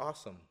would be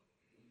awesome.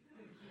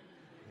 You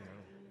know,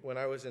 when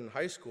I was in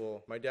high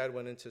school, my dad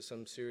went into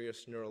some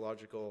serious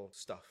neurological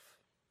stuff.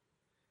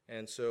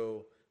 And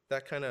so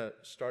that kind of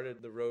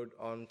started the road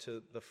onto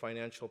the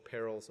financial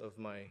perils of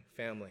my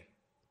family.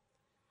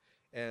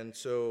 And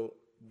so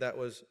that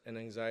was an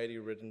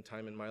anxiety-ridden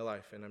time in my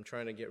life. And I'm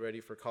trying to get ready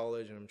for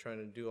college, and I'm trying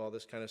to do all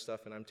this kind of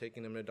stuff, and I'm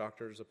taking him to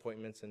doctor's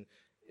appointments. And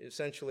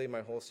essentially,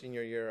 my whole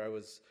senior year, I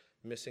was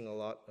missing a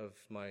lot of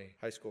my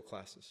high school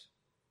classes.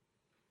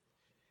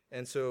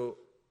 And so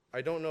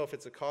I don't know if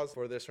it's a cause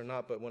for this or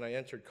not, but when I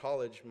entered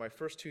college, my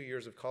first 2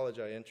 years of college,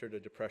 I entered a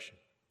depression.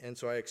 And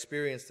so I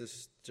experienced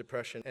this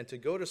depression. And to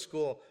go to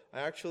school, I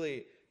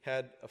actually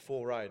had a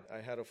full ride.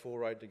 I had a full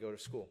ride to go to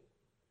school.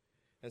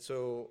 And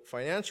so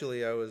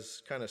financially, I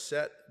was kind of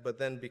set. But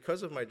then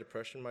because of my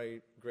depression, my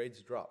grades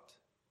dropped.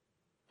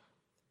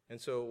 And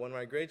so when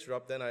my grades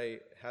dropped, then I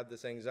had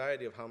this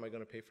anxiety of how am I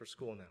going to pay for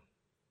school now?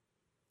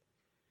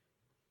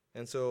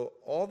 And so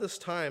all this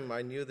time,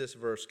 I knew this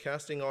verse,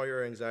 casting all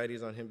your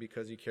anxieties on him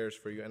because he cares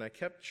for you. And I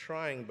kept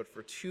trying, but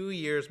for 2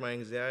 years, my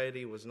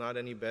anxiety was not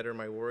any better.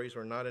 My worries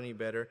were not any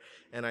better.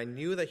 And I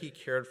knew that he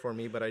cared for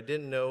me, but I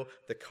didn't know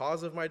the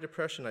cause of my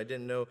depression. I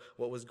didn't know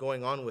what was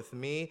going on with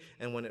me.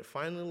 And when it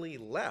finally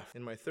left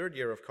in my third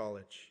year of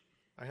college,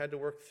 I had to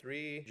work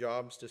 3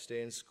 jobs to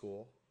stay in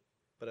school,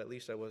 but at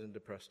least I wasn't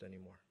depressed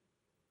anymore.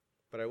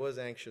 But I was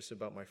anxious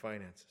about my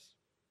finances.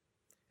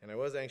 And I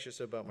was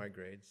anxious about my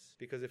grades,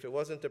 because if it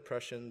wasn't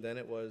depression, then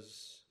it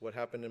was what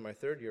happened in my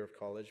third year of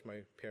college, my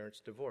parents'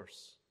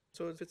 divorce.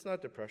 So if it's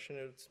not depression,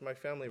 it's my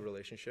family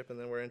relationship, and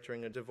then we're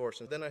entering a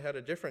divorce. And then I had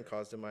a different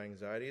cause to my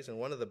anxieties, and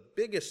one of the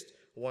biggest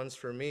ones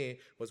for me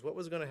was what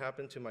was going to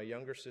happen to my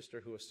younger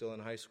sister who was still in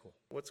high school.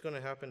 What's going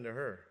to happen to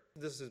her?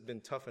 This has been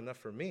tough enough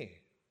for me.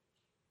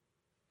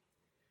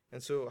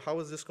 And so how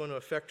was this going to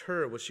affect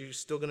her? Was she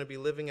still going to be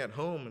living at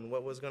home, and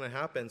what was going to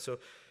happen? So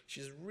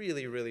she's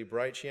really, really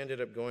bright. She ended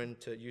up going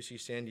to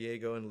UC San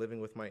Diego and living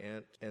with my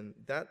aunt. And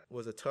that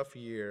was a tough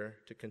year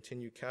to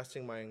continue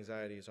casting my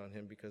anxieties on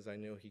him because I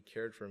knew he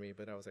cared for me.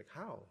 But I was like,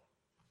 how?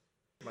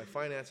 My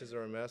finances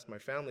are a mess. My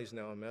family's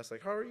now a mess.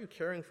 Like, how are you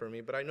caring for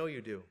me? But I know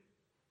you do.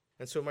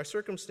 And so my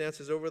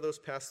circumstances over those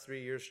past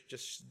 3 years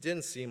just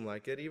didn't seem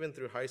like it. Even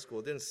through high school,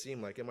 it didn't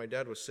seem like it. My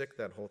dad was sick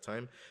that whole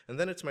time. And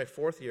then it's my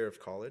 4th year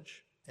of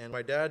college. And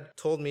my dad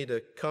told me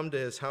to come to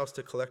his house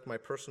to collect my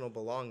personal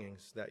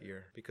belongings that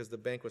year because the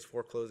bank was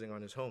foreclosing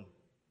on his home.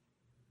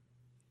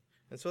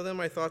 And so then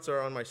my thoughts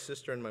are on my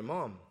sister and my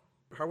mom.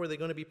 How were they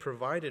going to be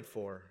provided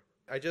for?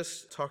 I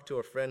just talked to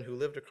a friend who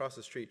lived across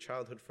the street,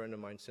 childhood friend of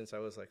mine since I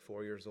was like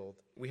 4 years old.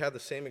 We had the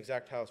same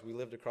exact house. We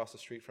lived across the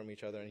street from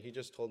each other, and he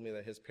just told me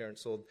that his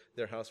parents sold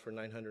their house for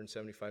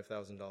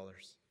 $975,000.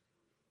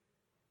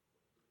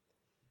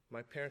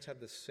 My parents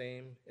had the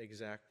same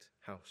exact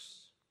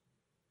house.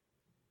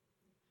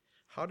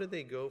 How did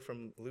they go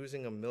from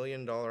losing $1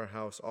 million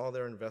house, all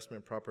their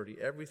investment property,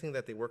 everything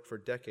that they worked for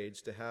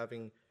decades, to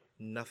having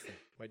nothing?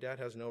 My dad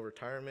has no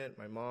retirement.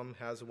 My mom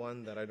has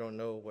one that I don't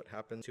know what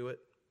happened to it.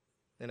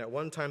 And at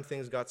one time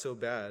things got so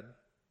bad,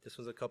 this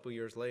was a couple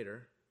years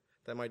later,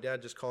 that my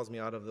dad just calls me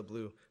out of the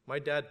blue. My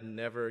dad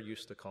never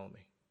used to call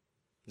me.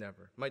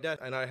 Never. My dad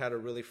and I had a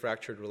really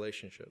fractured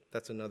relationship.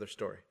 That's another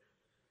story.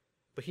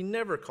 But he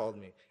never called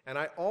me. And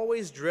I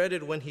always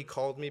dreaded when he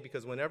called me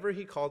because whenever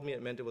he called me,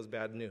 it meant it was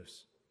bad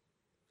news.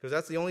 Because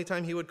that's the only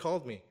time he would call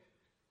me.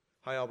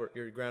 Hi, Albert,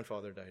 your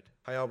grandfather died.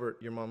 Hi, Albert,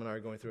 your mom and I are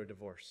going through a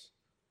divorce.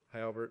 Hi,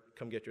 Albert,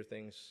 come get your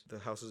things. The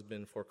house has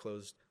been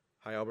foreclosed.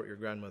 Hi, Albert, your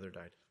grandmother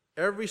died.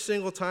 Every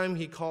single time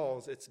he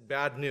calls, it's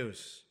bad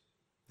news.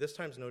 This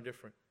time's no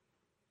different.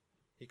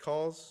 He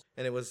calls,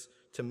 and it was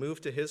to move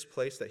to his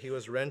place that he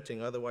was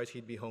renting, otherwise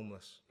he'd be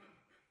homeless.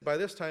 By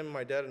this time,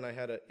 my dad and I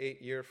had an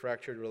 8-year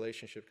fractured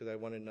relationship because I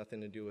wanted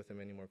nothing to do with him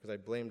anymore, because I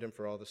blamed him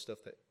for all the stuff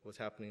that was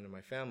happening to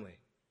my family.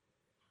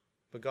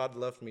 But God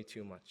loved me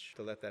too much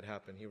to let that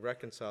happen. He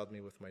reconciled me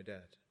with my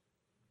dad.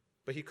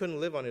 But he couldn't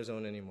live on his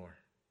own anymore.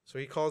 So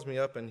he calls me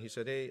up and he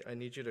said, hey, I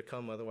need you to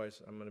come,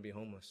 otherwise I'm going to be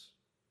homeless.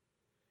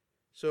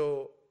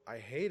 So I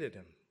hated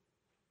him.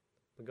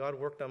 But God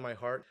worked on my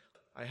heart.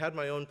 I had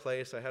my own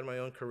place. I had my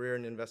own career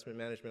in investment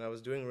management. I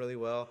was doing really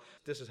well.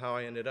 This is how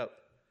I ended up.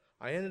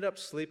 I ended up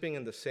sleeping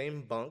in the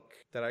same bunk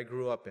that I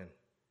grew up in.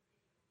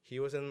 He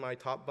was in my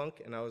top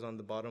bunk and I was on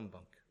the bottom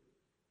bunk.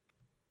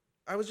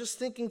 I was just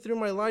thinking through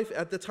my life.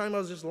 At the time, I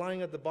was just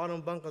lying at the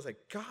bottom bunk. I was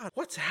like, God,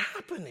 what's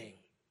happening?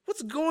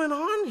 What's going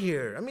on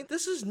here? I mean,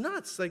 this is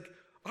nuts. Like,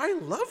 I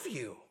love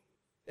you.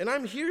 And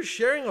I'm here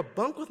sharing a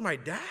bunk with my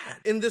dad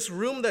in this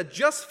room that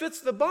just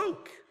fits the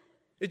bunk.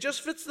 It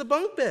just fits the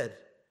bunk bed.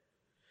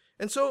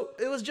 And so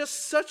it was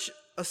just such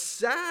a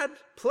sad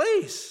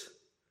place.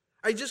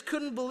 I just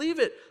couldn't believe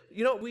it.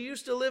 You know, we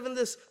used to live in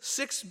this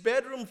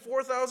 6-bedroom,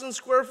 4,000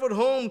 square foot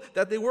home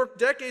that they worked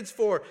decades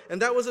for. And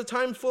that was a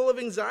time full of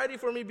anxiety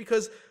for me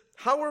because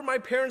how were my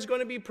parents going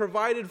to be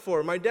provided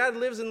for? My dad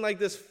lives in like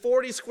this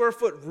 40 square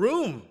foot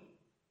room.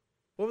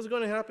 What was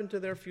going to happen to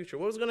their future?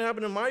 What was going to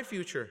happen to my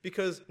future?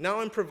 Because now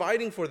I'm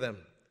providing for them.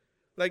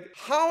 Like,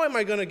 how am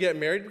I going to get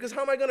married? Because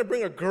how am I going to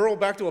bring a girl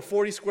back to a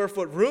 40 square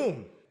foot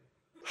room?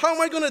 How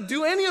am I going to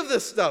do any of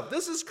this stuff?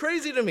 This is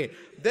crazy to me.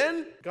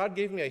 Then God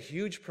gave me a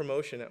huge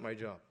promotion at my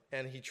job,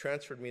 and he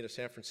transferred me to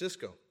San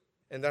Francisco.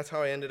 And that's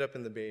how I ended up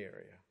in the Bay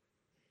Area.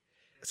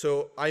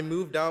 So I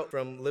moved out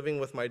from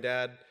living with my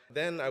dad.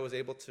 Then I was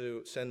able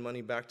to send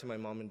money back to my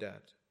mom and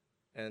dad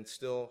and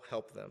still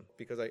help them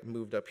because I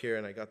moved up here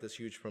and I got this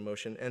huge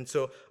promotion. And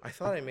so I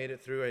thought I made it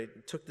through. I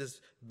took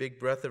this big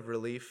breath of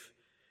relief,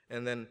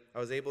 and then I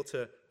was able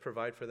to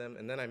provide for them.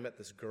 And then I met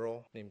this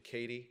girl named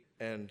Katie.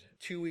 And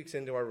 2 weeks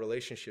into our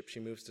relationship, she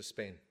moves to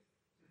Spain.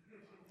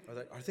 I was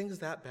like, are things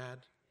that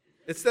bad?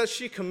 It's that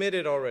she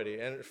committed already.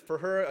 And for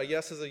her, a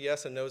yes is a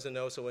yes, a no is a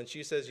no. So when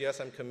she says, yes,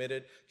 I'm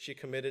committed, she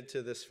committed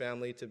to this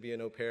family to be an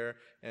au pair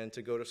and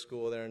to go to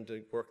school there and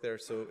to work there.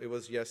 So it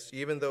was yes.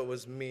 Even though it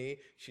was me,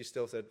 she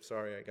still said,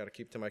 sorry, I got to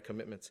keep to my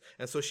commitments.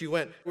 And so she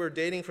went. We were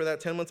dating for that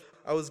 10 months.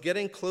 I was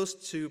getting close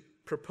to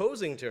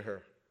proposing to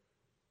her.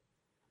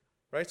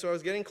 Right, so I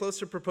was getting close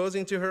to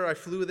proposing to her. I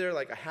flew there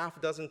like a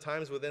half dozen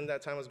times within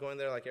that time. I was going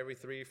there like every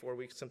 3-4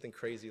 weeks, something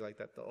crazy like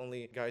that. The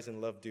only guys in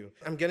love do.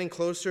 I'm getting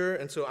closer,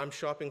 and so I'm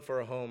shopping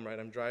for a home, right?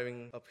 I'm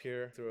driving up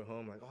here through a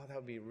home, like, oh, that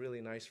would be really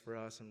nice for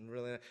us.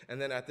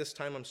 And then at this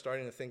time, I'm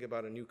starting to think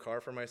about a new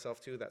car for myself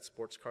too, that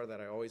sports car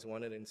that I always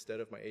wanted instead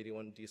of my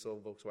 81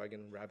 diesel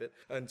Volkswagen Rabbit.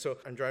 And so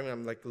I'm driving,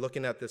 I'm like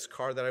looking at this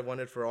car that I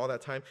wanted for all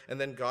that time,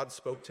 and then God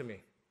spoke to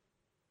me.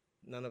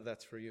 None of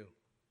that's for you.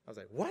 I was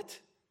like, what?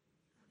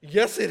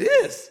 Yes, it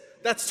is.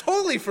 That's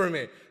totally for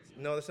me.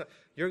 No, that's not.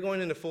 You're going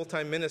into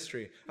full-time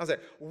ministry. I was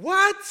like,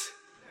 what?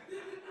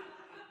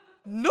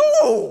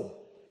 No.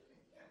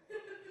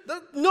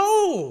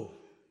 No.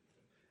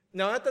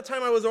 Now, at the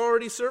time, I was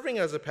already serving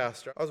as a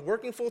pastor. I was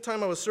working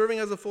full-time. I was serving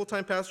as a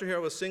full-time pastor here. I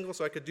was single,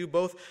 so I could do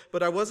both.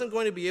 But I wasn't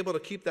going to be able to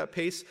keep that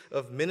pace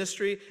of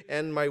ministry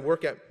and my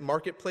work at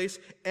Marketplace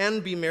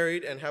and be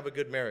married and have a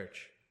good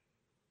marriage.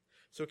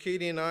 So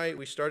Katie and I,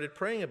 we started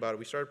praying about it.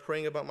 We started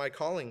praying about my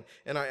calling.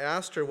 And I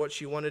asked her what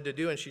she wanted to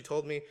do, and she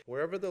told me,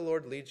 wherever the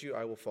Lord leads you,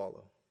 I will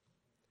follow.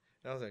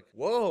 And I was like,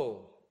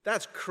 whoa,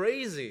 that's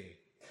crazy.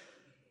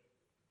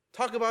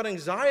 Talk about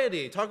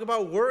anxiety. Talk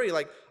about worry.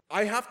 Like,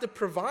 I have to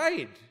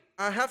provide.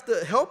 I have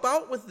to help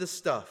out with this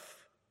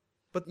stuff.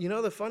 But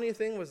the funny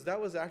thing was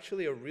that was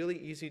actually a really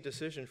easy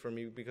decision for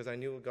me because I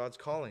knew God's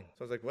calling. So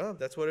I was like, well,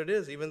 that's what it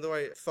is. Even though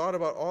I thought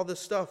about all this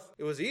stuff,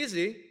 it was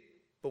easy,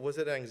 but was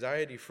it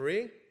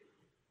anxiety-free?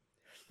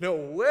 No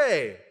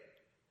way.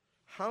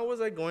 How was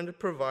I going to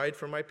provide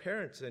for my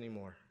parents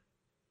anymore?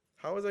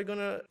 How was I going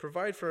to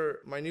provide for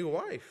my new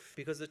wife?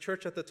 Because the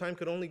church at the time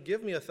could only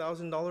give me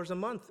 $1,000 a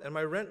month, and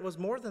my rent was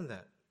more than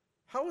that.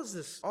 How is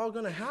this all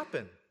going to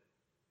happen?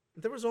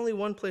 There was only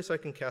one place I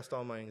can cast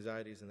all my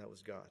anxieties, and that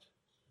was God.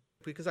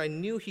 Because I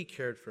knew He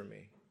cared for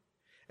me.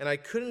 And I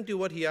couldn't do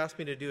what He asked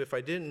me to do if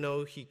I didn't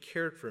know He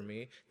cared for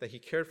me, that He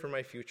cared for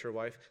my future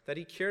wife, that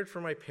He cared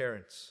for my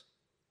parents.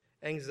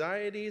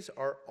 Anxieties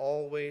are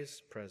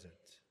always present.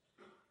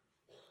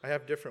 I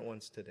have different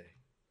ones today.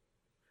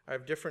 I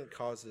have different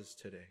causes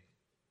today.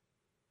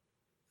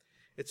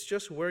 It's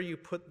just where you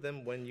put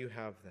them when you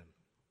have them.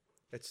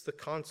 It's the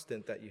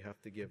constant that you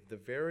have to give. The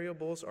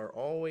variables are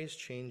always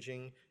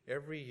changing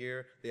every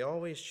year. They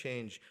always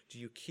change. Do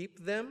you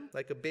keep them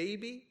like a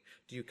baby?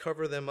 Do you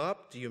cover them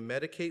up? Do you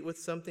medicate with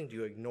something? Do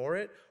you ignore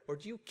it? Or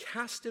do you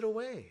cast it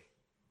away?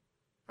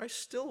 I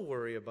still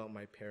worry about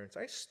my parents.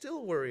 I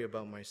still worry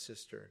about my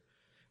sister.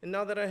 And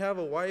now that I have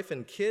a wife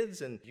and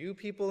kids and you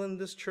people in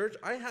this church,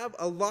 I have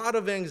a lot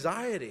of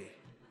anxiety.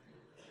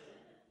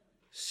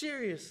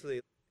 Seriously.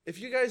 If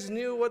you guys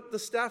knew what the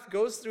staff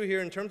goes through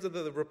here in terms of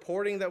the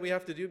reporting that we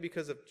have to do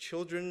because of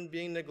children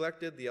being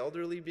neglected, the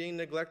elderly being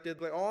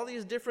neglected, like all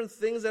these different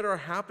things that are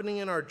happening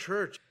in our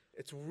church,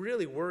 it's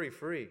really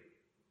worry-free.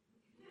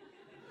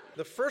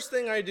 The first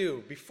thing I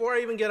do, before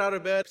I even get out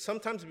of bed,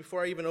 sometimes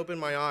before I even open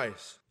my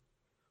eyes,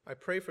 I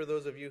pray for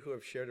those of you who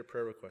have shared a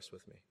prayer request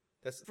with me.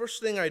 That's the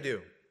first thing I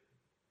do.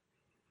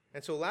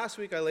 And so last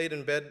week I laid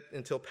in bed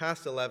until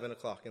past 11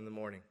 o'clock in the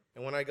morning.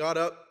 And when I got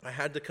up, I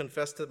had to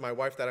confess to my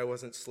wife that I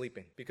wasn't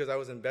sleeping because I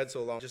was in bed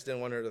so long. I just didn't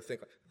want her to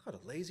think, what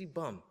a lazy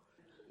bum.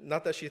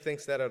 Not that she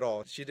thinks that at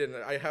all. She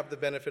didn't. I have the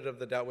benefit of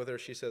the doubt with her.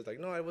 She says,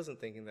 no, I wasn't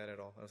thinking that at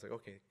all. I was like,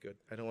 okay, good.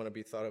 I don't want to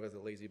be thought of as a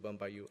lazy bum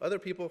by you. Other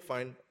people,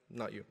 fine,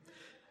 not you.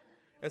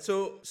 And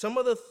so some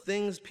of the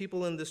things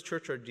people in this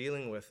church are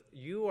dealing with,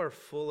 you are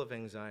full of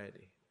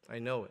anxiety. I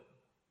know it.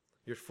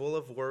 You're full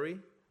of worry.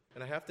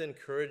 And I have to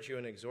encourage you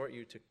and exhort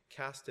you to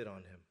cast it on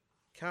Him.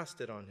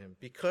 Cast it on Him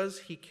because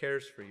He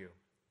cares for you.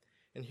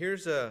 And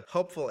here's a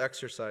helpful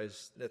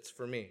exercise that's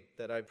for me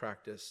that I've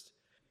practiced.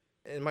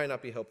 It might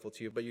not be helpful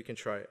to you, but you can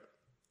try it.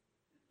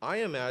 I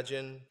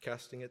imagine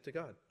casting it to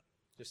God,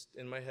 just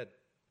in my head.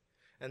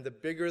 And the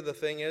bigger the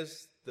thing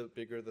is, the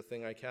bigger the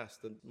thing I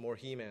cast, the more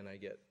He-Man I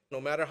get.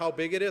 No matter how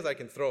big it is, I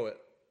can throw it.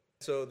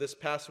 So this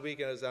past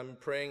week, as I'm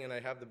praying and I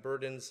have the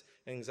burdens,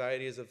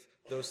 anxieties of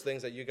those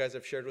things that you guys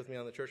have shared with me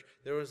on the church,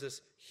 there was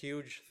this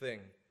huge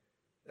thing.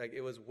 Like,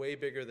 it was way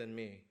bigger than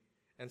me.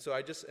 And so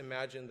I just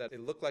imagined that it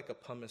looked like a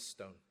pumice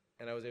stone,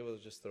 and I was able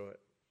to just throw it.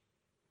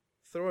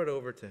 Throw it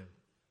over to Him.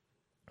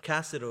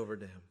 Cast it over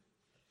to Him.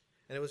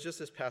 And it was just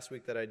this past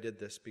week that I did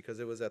this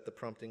because it was at the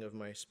prompting of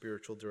my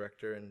spiritual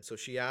director. And so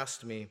she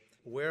asked me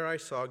where I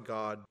saw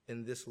God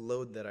in this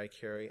load that I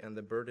carry and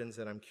the burdens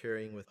that I'm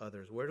carrying with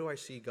others. Where do I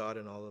see God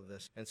in all of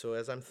this? And so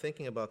as I'm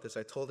thinking about this,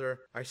 I told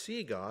her, I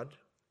see God,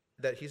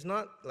 that He's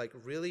not like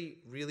really,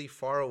 really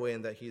far away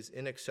and that He's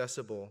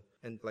inaccessible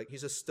and like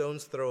He's a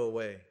stone's throw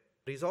away.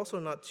 But He's also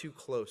not too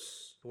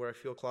close to where I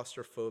feel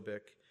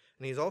claustrophobic.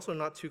 And He's also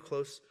not too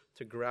close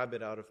to grab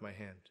it out of my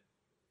hand.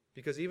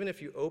 Because even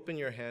if you open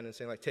your hand and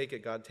say, like, take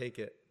it, God, take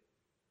it,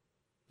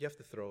 you have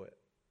to throw it.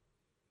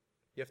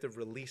 You have to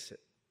release it.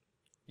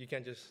 You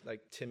can't just, like,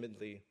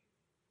 timidly.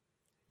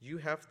 You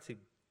have to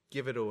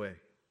give it away.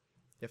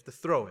 You have to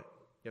throw it.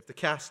 You have to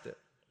cast it.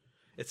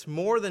 It's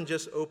more than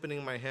just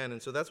opening my hand. And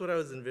so that's what I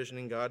was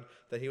envisioning, God,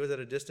 that He was at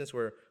a distance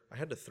where I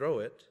had to throw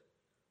it.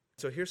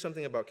 So here's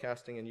something about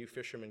casting, and you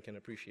fishermen can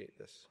appreciate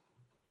this.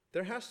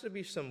 There has to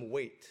be some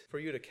weight for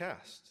you to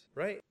cast,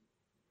 right?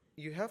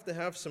 You have to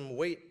have some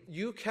weight.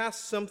 You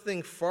cast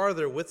something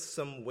farther with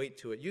some weight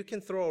to it. You can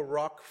throw a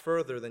rock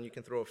further than you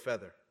can throw a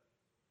feather.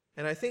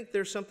 And I think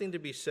there's something to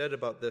be said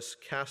about this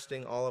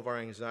casting all of our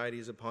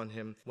anxieties upon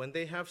Him when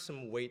they have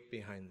some weight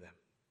behind them.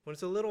 When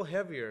it's a little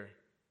heavier,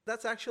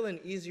 that's actually an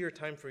easier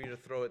time for you to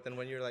throw it than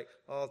when you're like,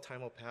 oh,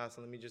 time will pass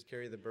and let me just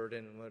carry the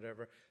burden and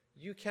whatever.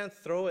 You can't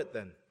throw it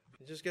then.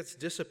 It just gets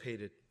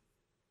dissipated.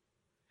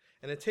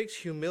 And it takes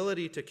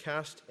humility to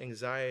cast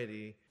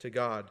anxiety to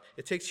God.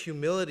 It takes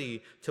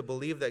humility to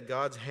believe that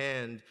God's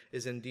hand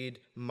is indeed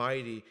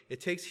mighty.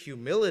 It takes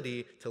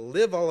humility to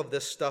live all of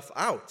this stuff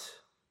out.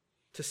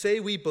 To say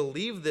we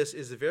believe this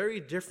is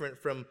very different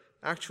from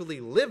actually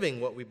living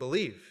what we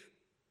believe.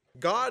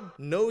 God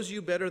knows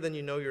you better than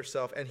you know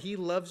yourself, and he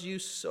loves you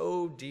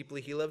so deeply.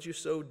 He loves you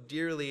so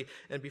dearly.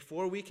 And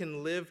before we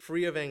can live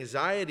free of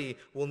anxiety,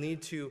 we'll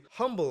need to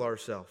humble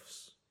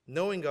ourselves,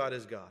 knowing God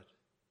is God.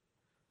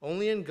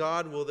 Only in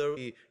God will there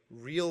be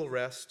real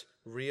rest,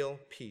 real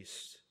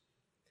peace.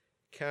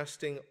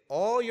 Casting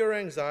all your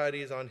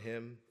anxieties on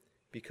him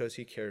because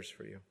he cares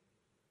for you.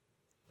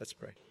 Let's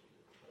pray.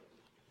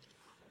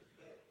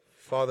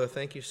 Father,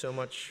 thank you so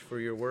much for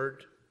your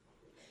word.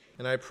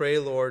 And I pray,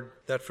 Lord,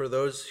 that for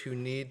those who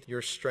need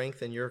your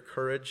strength and your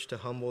courage to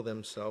humble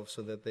themselves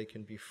so that they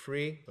can be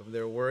free of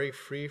their worry,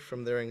 free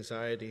from their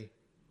anxiety,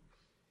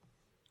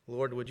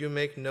 Lord, would you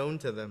make known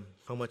to them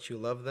how much you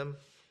love them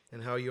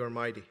and how you are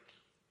mighty.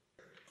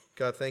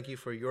 God, thank you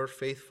for your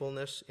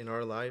faithfulness in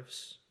our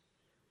lives.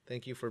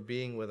 Thank you for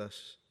being with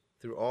us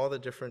through all the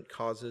different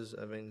causes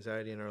of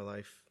anxiety in our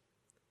life.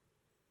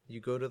 You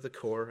go to the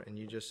core and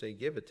you just say,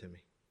 give it to me.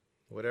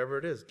 Whatever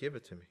it is, give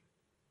it to me.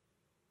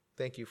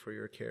 Thank you for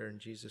your care in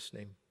Jesus'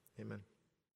 name. Amen.